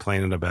 years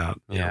complaining about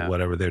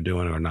whatever they're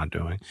doing or not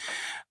doing.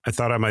 I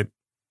thought I might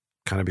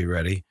kind of be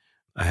ready.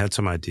 I had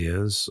some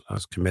ideas. I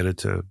was committed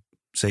to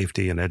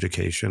safety and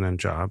education and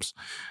jobs.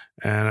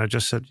 And I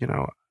just said,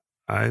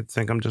 I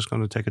think I'm just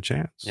going to take a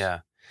chance.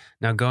 Yeah.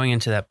 Now, going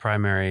into that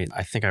primary,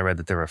 I think I read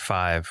that there were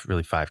 5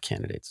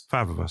 candidates.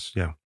 5 of us,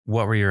 yeah.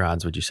 What were your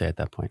odds, would you say, at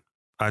that point?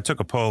 I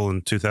took a poll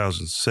in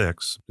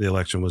 2006. The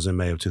election was in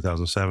May of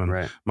 2007.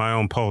 Right. My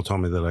own poll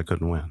told me that I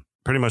couldn't win.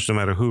 Pretty much no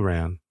matter who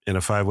ran, in a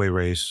 5-way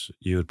race,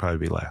 you would probably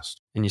be last.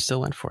 And you still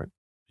went for it?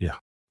 Yeah.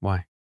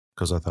 Why?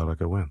 Because I thought I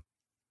could win.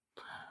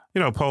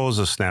 A poll is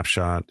a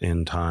snapshot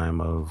in time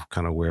of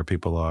kind of where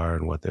people are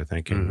and what they're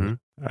thinking.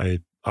 Mm-hmm. I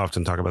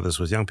often talk about this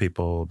with young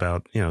people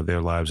about,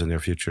 their lives and their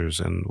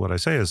futures. And what I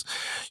say is,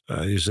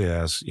 I usually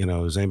ask,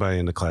 does anybody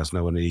in the class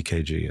know what an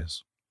EKG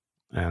is?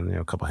 And,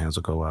 a couple of hands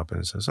will go up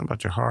and it says something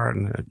about your heart.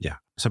 And I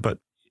said, but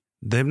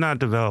they've not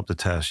developed a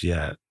test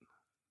yet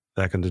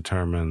that can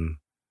determine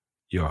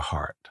your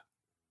heart,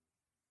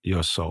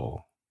 your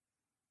soul,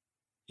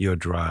 your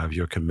drive,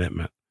 your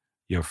commitment,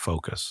 your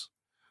focus.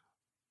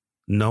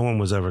 No one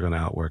was ever going to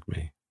outwork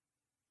me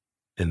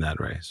in that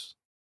race.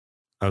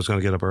 I was going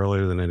to get up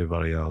earlier than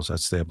anybody else.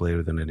 I'd stay up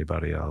later than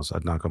anybody else.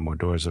 I'd knock on more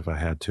doors if I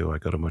had to.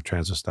 I'd go to more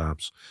transit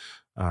stops.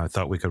 I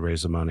thought we could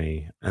raise the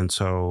money. And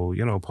so,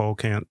 a poll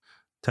can't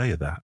tell you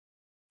that.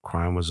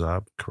 Crime was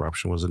up.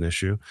 Corruption was an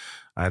issue.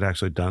 I had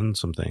actually done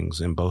some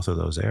things in both of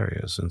those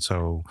areas. And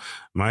so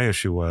my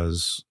issue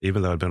was,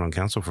 even though I'd been on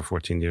council for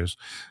 14 years,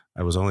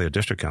 I was only a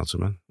district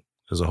councilman.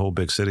 There's a whole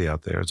big city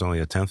out there. It's only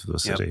a tenth of the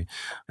city. Yep.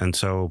 And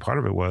so part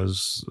of it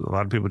was a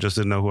lot of people just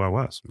didn't know who I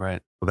was.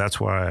 Right. Well, that's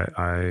why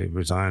I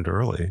resigned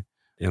early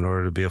in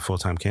order to be a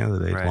full-time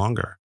candidate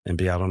longer and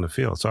be out on the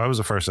field. So I was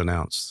the first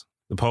announced.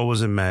 The poll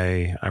was in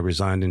May. I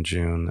resigned in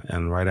June.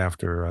 And right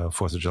after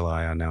 4th of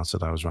July, I announced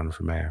that I was running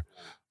for mayor.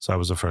 So I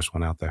was the first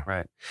one out there.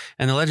 Right.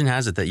 And the legend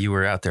has it that you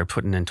were out there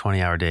putting in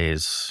 20-hour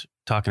days,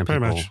 talking to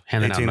pretty people, much.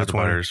 handing out Nutter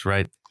Butters,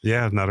 right?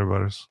 Yeah, Nutter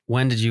Butters.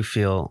 When did you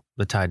feel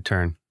the tide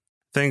turn?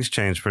 Things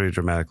changed pretty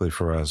dramatically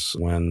for us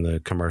when the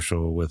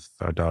commercial with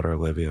our daughter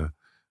Olivia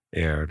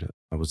aired.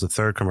 It was the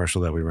 3rd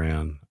commercial that we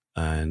ran.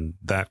 And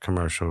that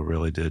commercial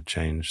really did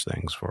change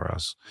things for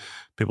us.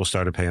 People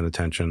started paying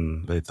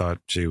attention. They thought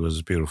she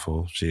was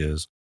beautiful. She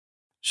is.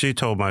 She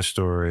told my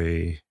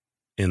story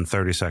in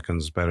 30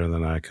 seconds better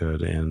than I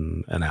could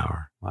in an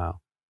hour. Wow.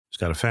 She's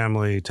got a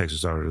family, takes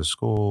his daughter to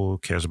school,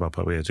 cares about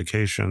public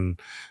education,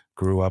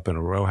 grew up in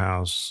a row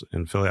house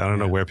in Philly. I don't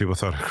know where people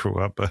thought I grew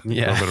up, but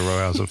grew up in a row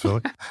house in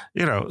Philly.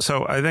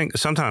 So I think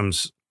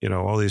sometimes,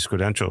 all these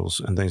credentials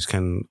and things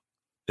can,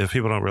 if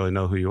people don't really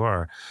know who you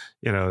are,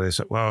 they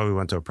say, well, we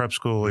went to a prep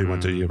school, he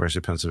went to the University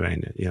of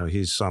Pennsylvania.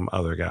 He's some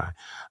other guy.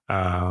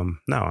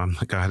 No, I'm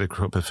the guy that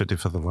grew up at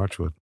 55th and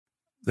Larchwood.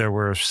 There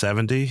were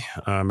 70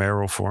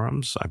 mayoral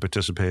forums. I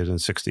participated in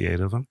 68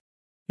 of them.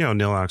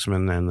 Neil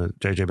Oxman and the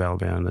J.J.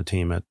 Balaban and the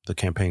team at the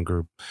campaign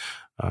group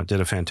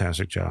did a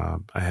fantastic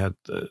job. I had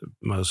the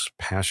most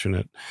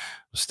passionate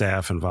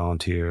staff and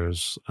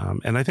volunteers.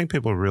 And I think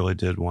people really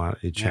did want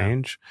a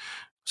change. Yeah.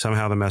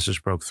 Somehow the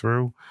message broke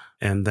through.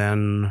 And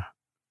then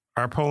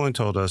our polling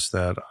told us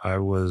that I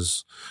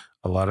was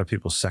a lot of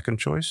people's second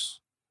choice,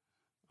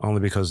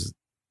 only because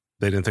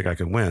they didn't think I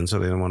could win, so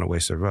they didn't want to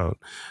waste their vote.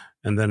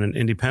 And then an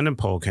independent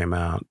poll came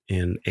out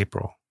in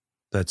April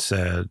that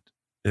said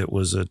it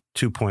was a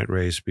 2-point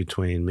race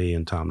between me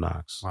and Tom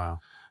Knox. Wow.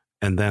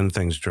 And then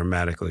things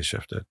dramatically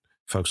shifted.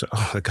 Folks said,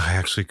 oh, the guy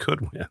actually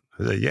could win.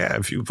 I said, yeah,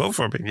 if you vote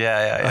for me.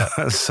 Yeah.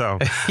 So,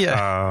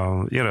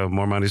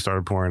 more money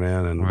started pouring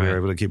in, and we were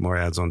able to keep more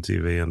ads on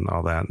TV and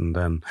all that. And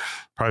then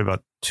probably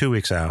about 2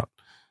 weeks out,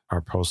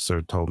 our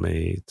pollster told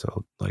me,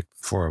 to like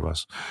 4 of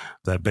us,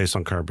 that based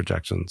on current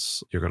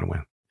projections, you're going to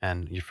win.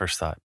 And your first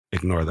thought?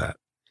 Ignore that.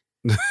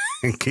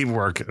 And keep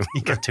working.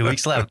 You got 2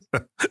 weeks left.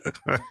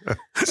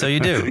 So you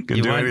do. You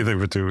can do anything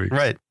for 2 weeks.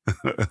 Right.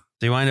 So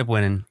you wind up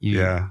winning.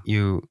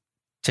 You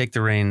take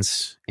the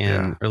reins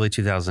in early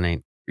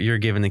 2008. You're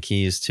given the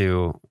keys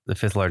to the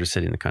 5th largest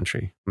city in the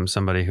country from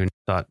somebody who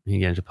thought he'd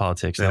get into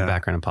politics, no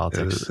background in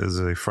politics. It is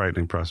a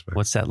frightening prospect.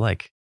 What's that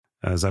like?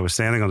 As I was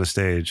standing on the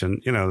stage,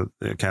 and the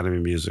Academy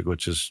of Music,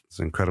 which is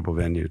an incredible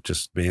venue,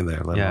 just being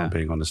there, let alone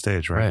being on the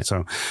stage, right?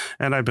 So,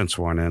 and I'd been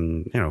sworn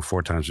in,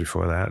 4 times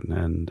before that,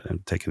 and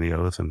taken the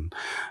oath,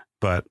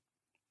 but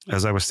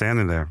as I was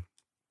standing there,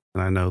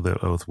 and I know the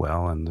oath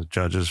well, and the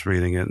judge is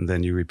reading it, and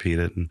then you repeat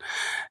it, and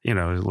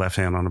left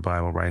hand on the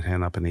Bible, right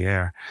hand up in the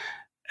air,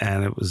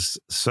 and it was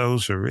so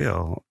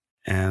surreal.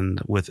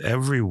 And with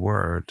every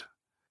word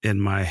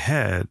in my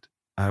head,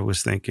 I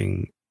was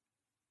thinking,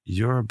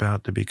 you're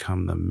about to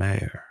become the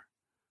mayor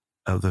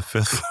of the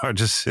 5th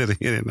largest city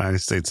in the United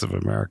States of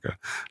America,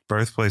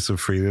 birthplace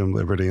of freedom,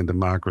 liberty, and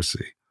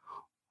democracy.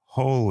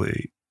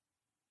 Holy.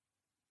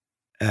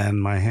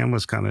 And my hand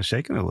was kind of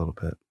shaking a little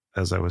bit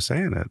as I was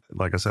saying it.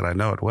 Like I said, I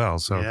know it well.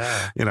 So,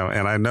 and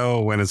I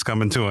know when it's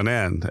coming to an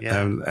end.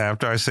 Yeah. And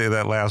after I say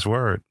that last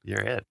word,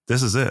 you're it.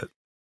 This is it.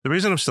 The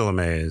reason I'm still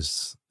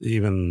amazed,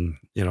 even,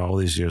 all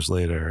these years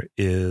later,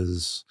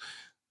 is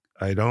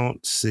I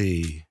don't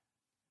see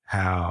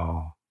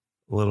how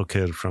a little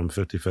kid from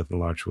 55th and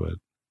Larchwood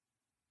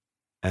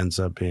ends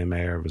up being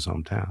mayor of his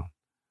hometown.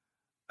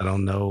 I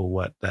don't know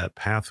what that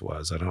path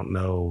was. I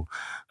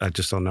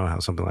just don't know how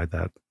something like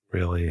that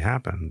really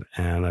happened.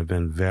 And I've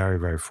been very,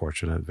 very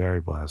fortunate, very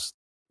blessed.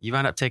 You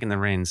wound up taking the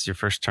reins. Your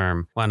first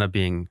term wound up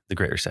being the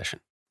Great Recession.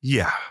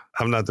 Yeah,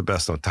 I'm not the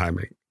best on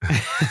timing.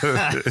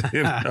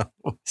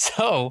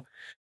 So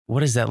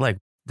what is that like?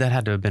 That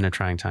had to have been a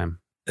trying time.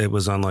 It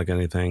was unlike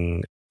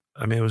anything.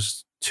 I mean, it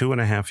was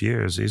 2.5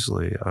 years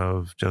easily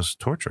of just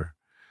torture.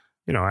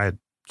 I had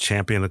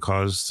championed the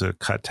cause to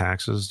cut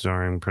taxes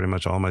during pretty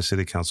much all my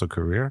city council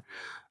career.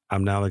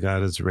 I'm now the guy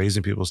that's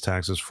raising people's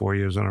taxes 4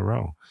 years in a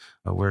row.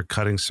 We're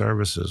cutting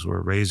services.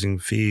 We're raising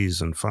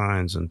fees and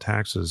fines and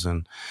taxes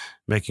and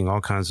making all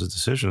kinds of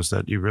decisions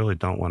that you really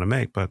don't want to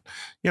make. But,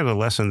 the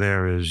lesson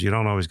there is you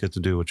don't always get to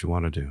do what you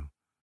want to do.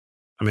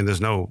 I mean,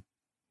 there's no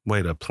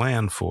way to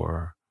plan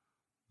for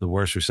the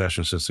worst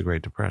recession since the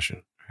Great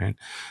Depression, right?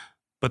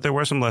 But there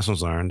were some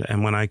lessons learned.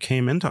 And when I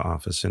came into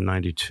office in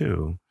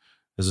 92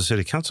 as a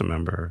city council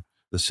member,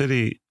 the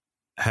city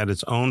had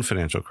its own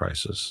financial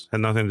crisis.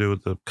 Had nothing to do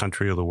with the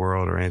country or the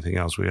world or anything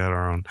else. We had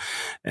our own.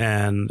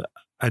 And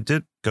I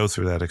did go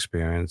through that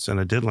experience, and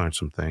I did learn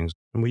some things.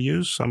 And we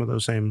used some of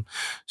those same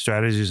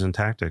strategies and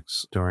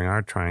tactics during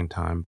our trying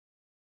time.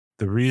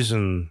 The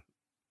reason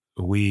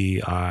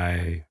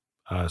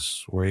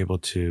us were able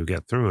to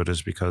get through it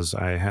is because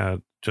I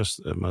had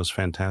just the most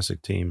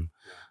fantastic team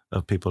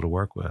of people to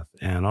work with.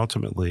 And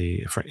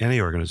ultimately, for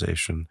any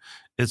organization,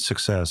 its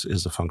success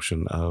is a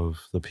function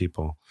of the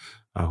people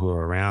who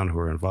are around, who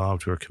are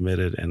involved, who are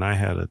committed. And I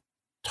had a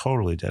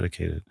totally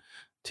dedicated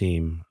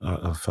team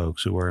of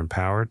folks who were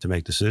empowered to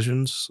make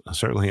decisions,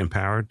 certainly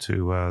empowered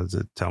to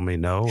tell me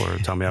no or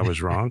tell me I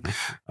was wrong.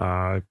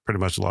 I pretty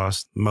much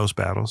lost most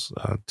battles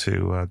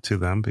to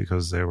them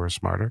because they were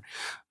smarter.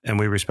 And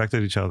we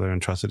respected each other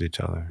and trusted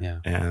each other. Yeah.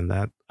 And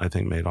that, I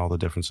think, made all the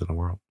difference in the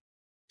world.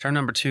 Term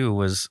number 2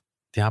 was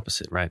the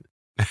opposite, right?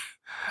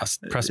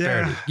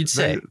 Prosperity, you'd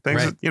say.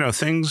 Things, right?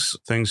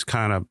 Things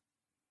kind of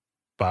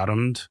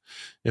bottomed,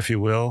 if you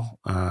will,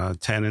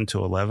 10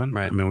 into 11.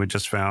 Right. I mean, we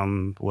just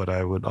found what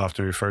I would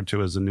often refer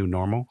to as the new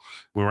normal.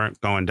 We weren't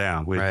going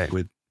down.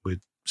 We'd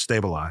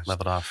stabilized.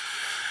 Leveled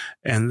off.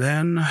 And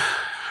then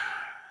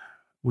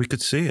we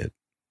could see it.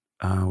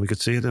 We could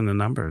see it in the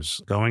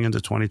numbers. Going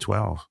into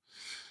 2012,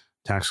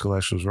 tax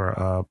collections were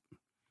up.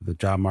 The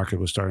job market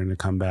was starting to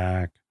come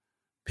back.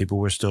 People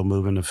were still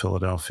moving to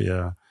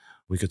Philadelphia.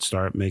 We could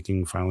start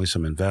making finally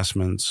some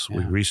investments. Yeah.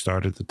 We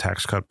restarted the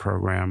tax cut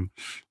program,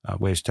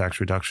 wage tax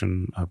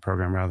reduction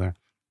program rather.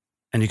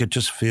 And you could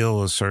just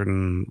feel a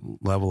certain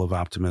level of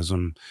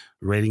optimism.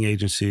 Rating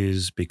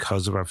agencies,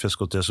 because of our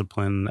fiscal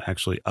discipline,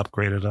 actually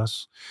upgraded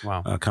us.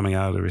 Wow. Coming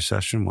out of the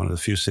recession, one of the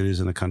few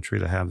cities in the country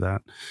to have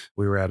that.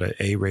 We were at an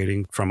A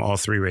rating from all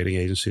three rating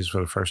agencies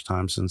for the first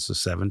time since the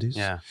 70s.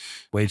 Yeah.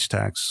 Wage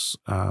tax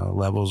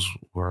levels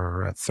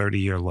were at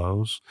 30-year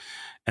lows.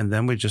 And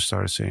then we just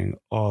started seeing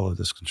all of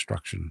this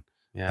construction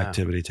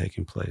activity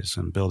taking place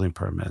and building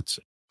permits.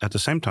 At the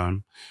same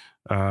time,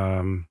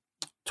 12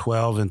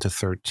 into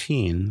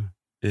 13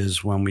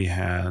 is when we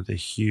had a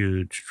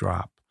huge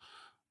drop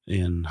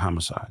in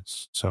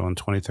homicides. So in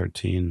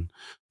 2013,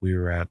 we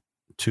were at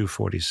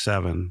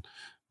 247,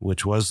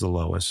 which was the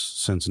lowest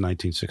since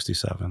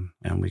 1967.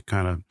 And we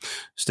kind of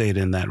stayed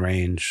in that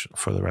range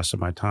for the rest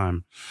of my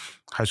time.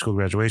 High school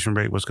graduation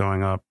rate was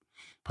going up.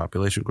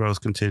 Population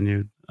growth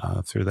continued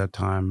through that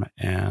time.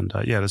 And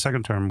the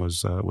second term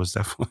was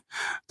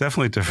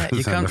definitely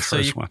different than the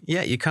first one.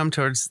 Yeah, you come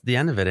towards the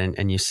end of it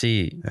and you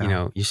see,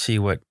 you see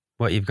what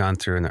you've gone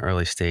through in the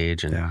early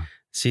stage and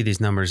see these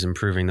numbers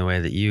improving the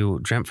way that you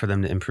dreamt for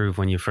them to improve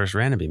when you first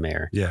ran to be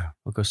mayor. Yeah.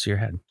 What goes through your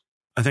head?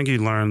 I think you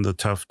learned the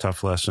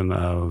tough lesson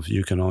of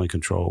you can only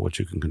control what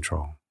you can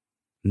control.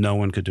 No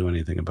one could do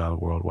anything about a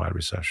worldwide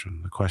recession.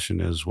 The question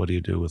is, what do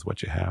you do with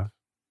what you have?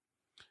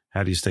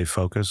 How do you stay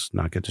focused,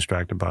 not get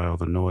distracted by all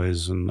the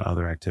noise and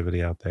other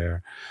activity out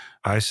there?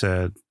 I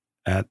said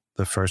at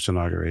the first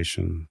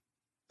inauguration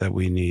that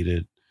we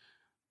needed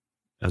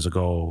as a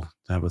goal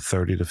to have a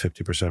 30 to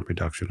 50%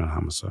 reduction in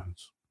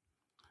homicides.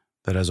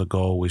 That as a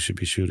goal, we should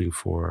be shooting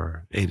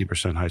for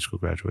 80% high school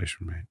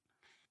graduation rate.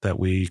 That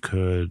we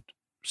could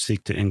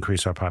seek to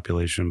increase our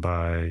population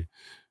by,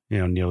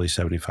 nearly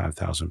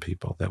 75,000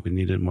 people. That we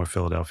needed more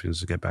Philadelphians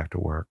to get back to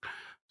work.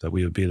 That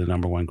we would be the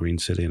number one green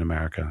city in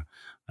America,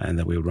 and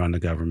that we would run the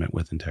government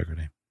with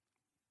integrity.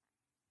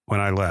 When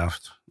I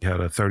left, we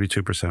had a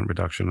 32%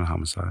 reduction in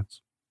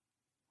homicides.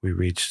 We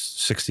reached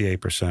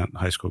 68%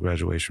 high school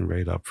graduation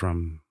rate, up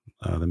from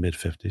the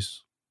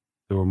mid-50s.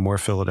 There were more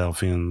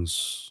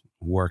Philadelphians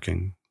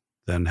working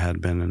than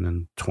had been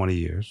in 20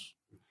 years.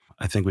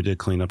 I think we did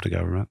clean up the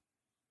government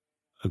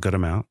a good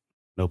amount.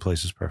 No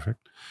place is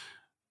perfect.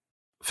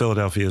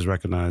 Philadelphia is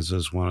recognized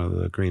as one of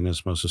the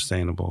greenest, most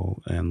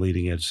sustainable, and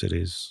leading-edge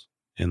cities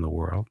in the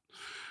world.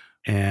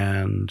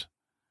 And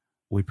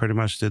we pretty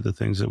much did the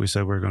things that we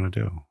said we were going to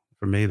do.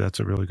 For me, that's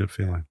a really good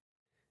feeling.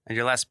 At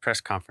your last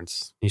press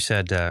conference, you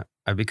said,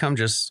 I've become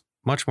just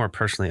much more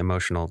personally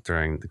emotional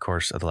during the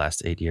course of the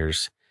last 8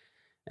 years.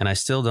 And I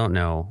still don't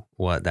know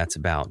what that's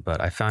about,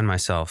 but I found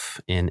myself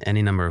in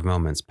any number of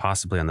moments,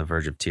 possibly on the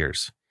verge of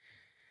tears.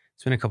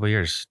 It's been a couple of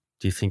years.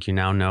 Do you think you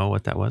now know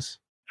what that was?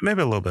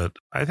 Maybe a little bit.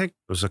 I think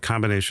it was a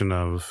combination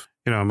of,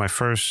 my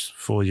first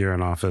full year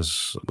in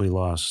office, we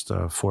lost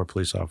 4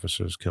 police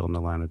officers killed in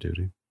the line of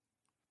duty.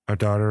 Our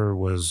daughter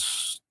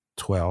was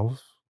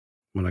 12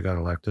 when I got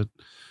elected,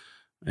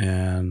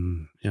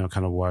 and,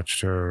 kind of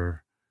watched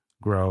her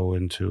grow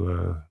into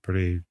a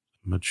pretty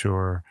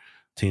mature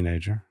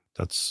teenager.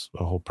 That's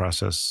a whole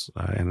process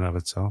in and of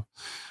itself.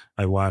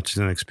 I watched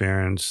and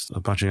experienced a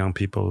bunch of young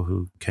people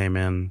who came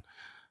in,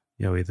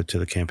 either to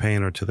the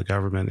campaign or to the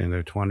government in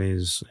their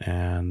 20s,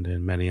 and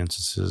in many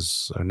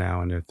instances are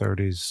now in their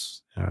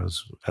 30s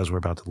as we're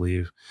about to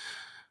leave.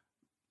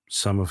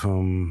 Some of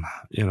whom,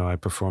 I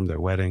performed their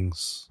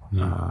weddings,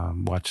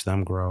 watched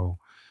them grow,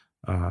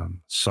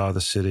 saw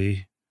the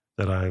city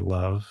that I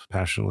love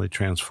passionately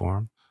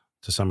transform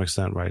to some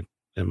extent right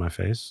in my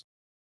face.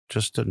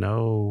 Just to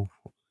know,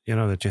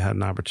 that you had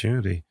an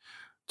opportunity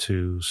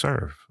to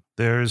serve.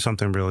 There is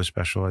something really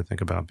special, I think,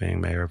 about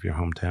being mayor of your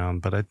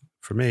hometown. But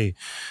for me,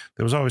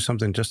 there was always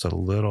something just a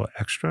little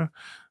extra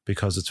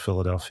because it's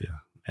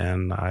Philadelphia.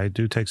 And I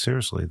do take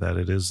seriously that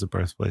it is the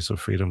birthplace of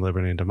freedom,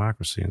 liberty, and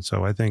democracy. And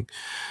so I think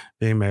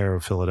being mayor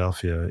of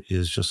Philadelphia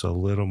is just a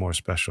little more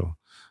special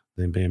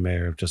than being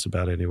mayor of just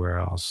about anywhere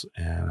else.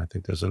 And I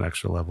think there's an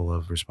extra level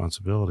of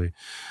responsibility.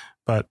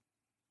 But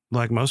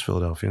like most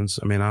Philadelphians,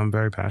 I'm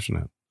very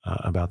passionate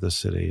about this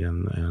city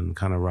and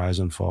kind of rise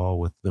and fall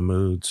with the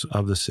moods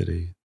of the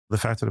city. The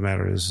fact of the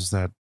matter is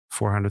that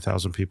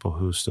 400,000 people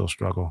who still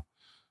struggle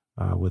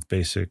with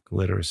basic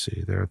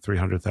literacy. There are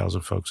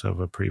 300,000 folks who have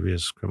a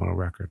previous criminal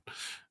record.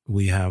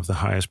 We have the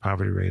highest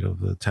poverty rate of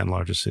the 10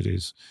 largest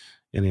cities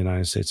in the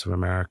United States of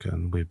America,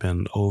 and we've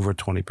been over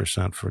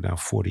 20% for now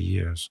 40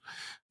 years.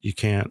 You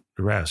can't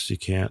rest. You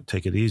can't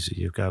take it easy.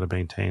 You've got to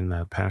maintain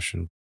that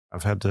passion.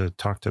 I've had to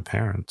talk to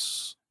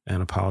parents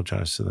and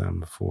apologize to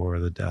them for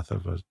the death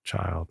of a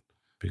child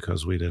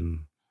because we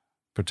didn't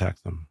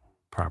protect them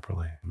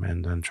properly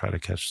and then try to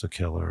catch the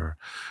killer.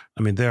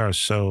 There are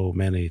so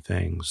many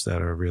things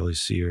that are really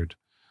seared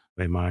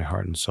in my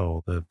heart and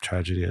soul. The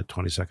tragedy at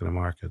 22nd and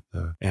Market,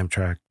 the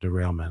Amtrak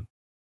derailment.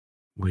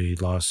 We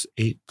lost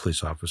 8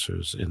 police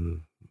officers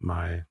in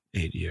my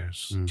 8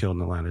 years, killed in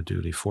the line of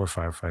duty, 4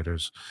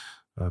 firefighters,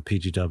 a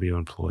PGW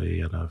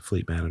employee, and a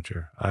fleet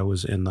manager. I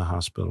was in the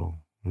hospital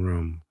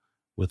room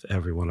with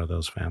every one of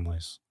those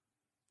families,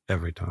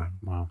 every time.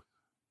 Wow.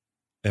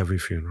 Every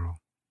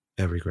funeral,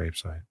 every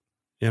gravesite.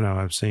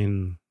 I've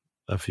seen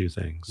a few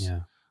things.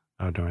 Yeah.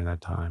 during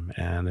that time.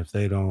 And if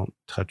they don't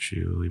touch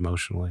you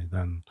emotionally,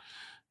 then,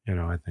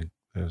 I think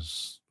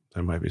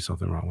there might be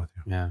something wrong with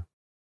you. Yeah.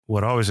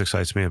 What always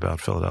excites me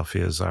about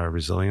Philadelphia is our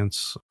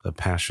resilience, the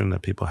passion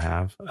that people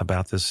have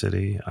about this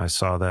city. I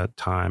saw that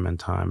time and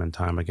time and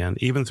time again,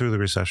 even through the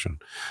recession,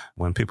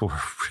 when people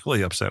were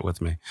really upset with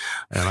me.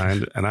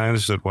 And I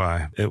understood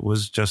why. It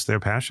was just their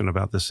passion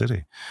about the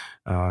city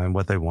and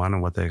what they want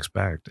and what they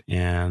expect.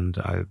 And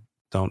I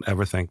don't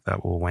ever think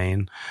that will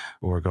wane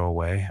or go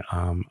away.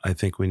 I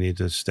think we need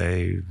to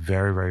stay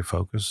very, very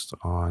focused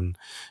on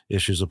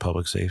issues of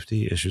public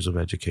safety, issues of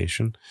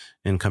education,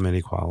 income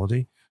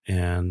inequality,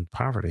 and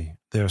poverty.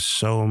 There are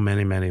so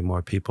many, many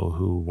more people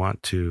who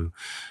want to,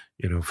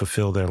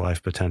 fulfill their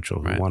life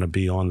potential, who want to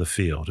be on the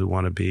field, who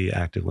want to be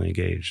actively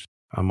engaged.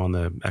 I'm on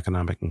the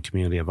Economic and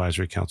Community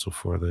Advisory Council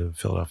for the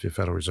Philadelphia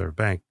Federal Reserve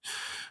Bank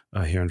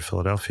here in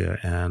Philadelphia.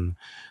 And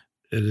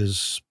it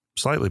is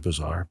slightly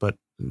bizarre, but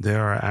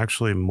there are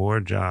actually more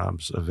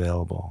jobs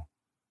available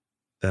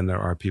than there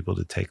are people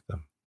to take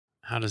them.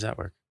 How does that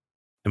work?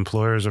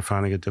 Employers are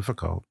finding it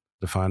difficult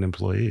to find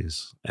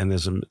employees. And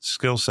there's a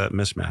skill set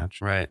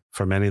mismatch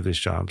for many of these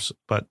jobs.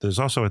 But there's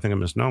also, I think, a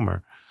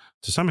misnomer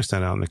to some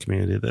extent out in the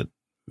community that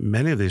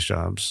many of these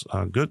jobs,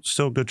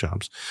 still good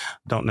jobs,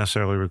 don't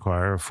necessarily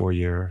require a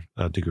 4-year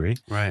degree.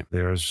 Right.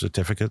 There's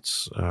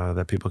certificates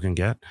that people can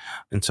get.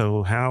 And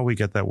so how we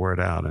get that word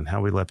out and how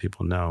we let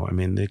people know,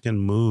 they can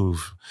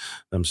move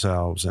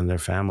themselves and their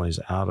families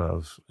out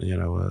of,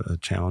 a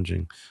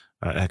challenging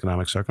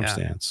economic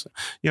circumstance.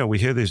 We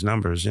hear these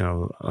numbers,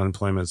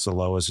 unemployment's the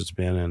lowest it's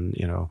been in,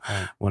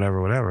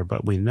 whatever.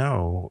 But we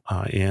know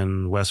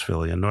in West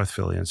Philly and North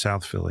Philly and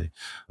South Philly,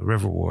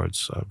 river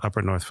wards,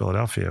 upper North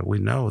Philadelphia, we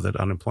know that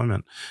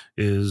unemployment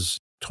is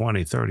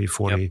 20, 30,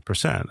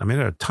 40%. There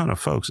are a ton of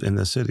folks in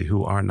the city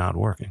who are not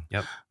working.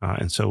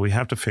 And so we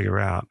have to figure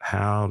out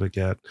how to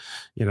get,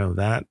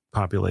 that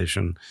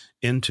population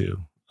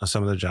into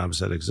some of the jobs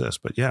that exist.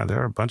 But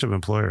there are a bunch of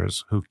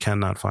employers who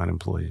cannot find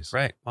employees.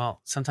 Right.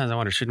 Well, sometimes I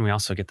wonder, shouldn't we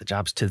also get the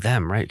jobs to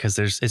them, right? Because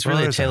it's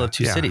really a tale of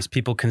two cities.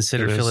 People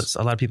consider Philly,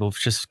 a lot of people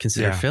just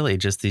consider Philly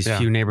just these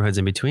few neighborhoods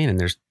in between, and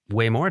there's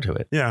way more to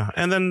it. Yeah.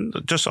 And then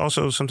just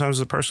also sometimes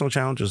the personal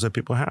challenges that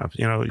people have.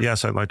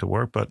 Yes, I'd like to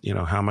work, but,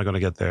 how am I going to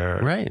get there?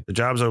 Right. The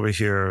jobs over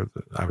here,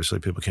 obviously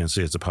people can't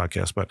see it's a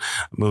podcast, but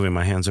moving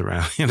my hands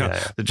around,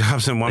 the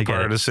jobs in one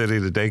part of the city,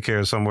 the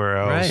daycare somewhere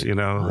else,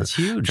 that's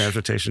huge.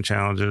 Transportation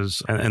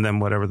challenges, and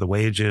then whatever the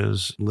wage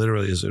is,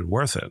 literally, is it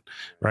worth it?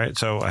 Right.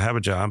 So I have a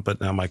job,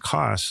 but now my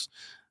costs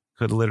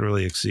could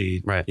literally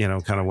exceed,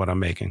 kind of what I'm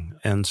making.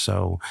 And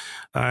so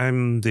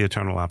I'm the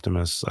eternal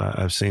optimist.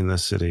 I've seen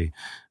this city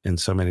in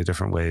so many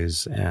different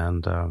ways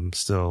and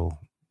still.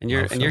 And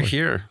you're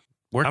here.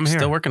 I'm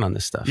still working on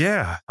this stuff.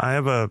 Yeah. I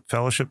have a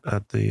fellowship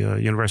at the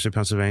University of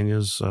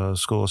Pennsylvania's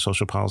School of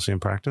Social Policy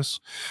and Practice.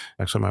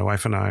 Actually, my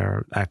wife and I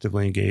are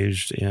actively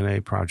engaged in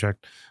a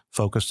project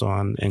focused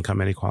on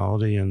income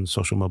inequality and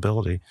social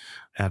mobility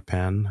at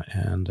Penn.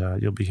 And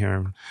you'll be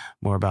hearing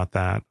more about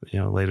that,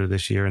 later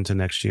this year into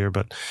next year.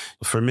 But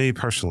for me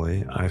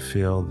personally, I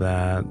feel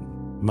that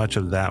much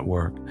of that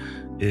work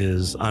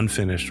is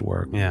unfinished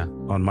work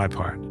on my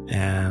part.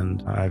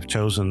 And I've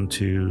chosen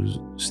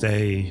to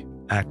stay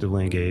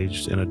actively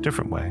engaged in a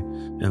different way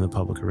in the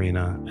public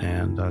arena,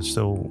 and I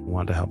still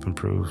want to help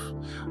improve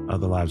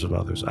the lives of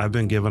others. I've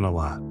been given a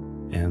lot,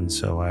 and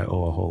so I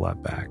owe a whole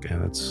lot back,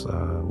 and it's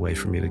a way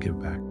for me to give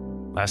back.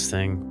 Last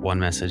thing, one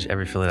message,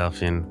 every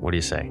Philadelphian, what do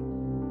you say?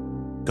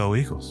 Go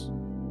Eagles.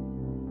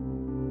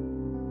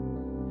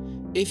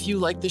 If you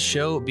like the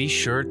show, be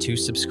sure to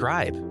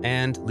subscribe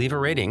and leave a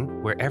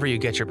rating wherever you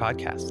get your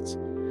podcasts.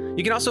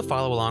 You can also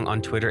follow along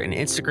on Twitter and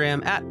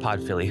Instagram at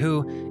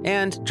PodPhillyWho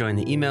and join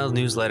the email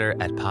newsletter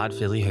at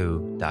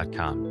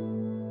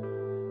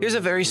podphillywho.com. Here's a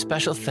very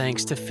special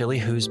thanks to Philly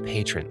Who's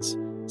patrons: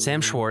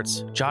 Sam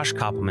Schwartz, Josh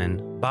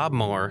Koppelman, Bob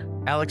Moore,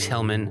 Alex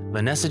Hillman,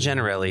 Vanessa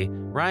Generelli,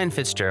 Ryan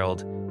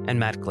Fitzgerald, and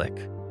Matt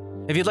Glick.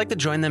 If you'd like to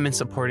join them in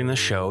supporting the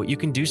show, you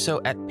can do so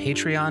at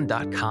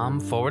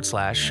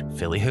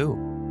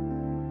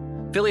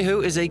patreon.com/PhillyWho. Philly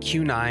Who is a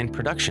Q9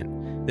 production.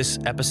 This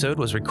episode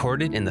was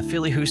recorded in the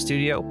Philly Who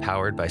studio,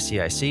 powered by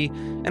CIC,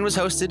 and was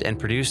hosted and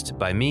produced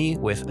by me,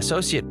 with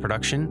associate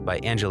production by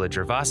Angela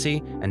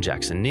Gervasi and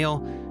Jackson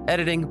Neal,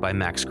 editing by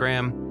Max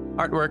Graham,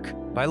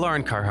 artwork by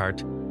Lauren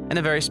Carhart, and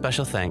a very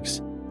special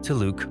thanks to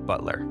Luke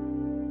Butler.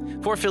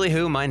 For Philly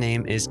Who, my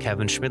name is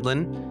Kevin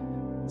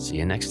Schmidlin. See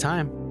you next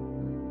time.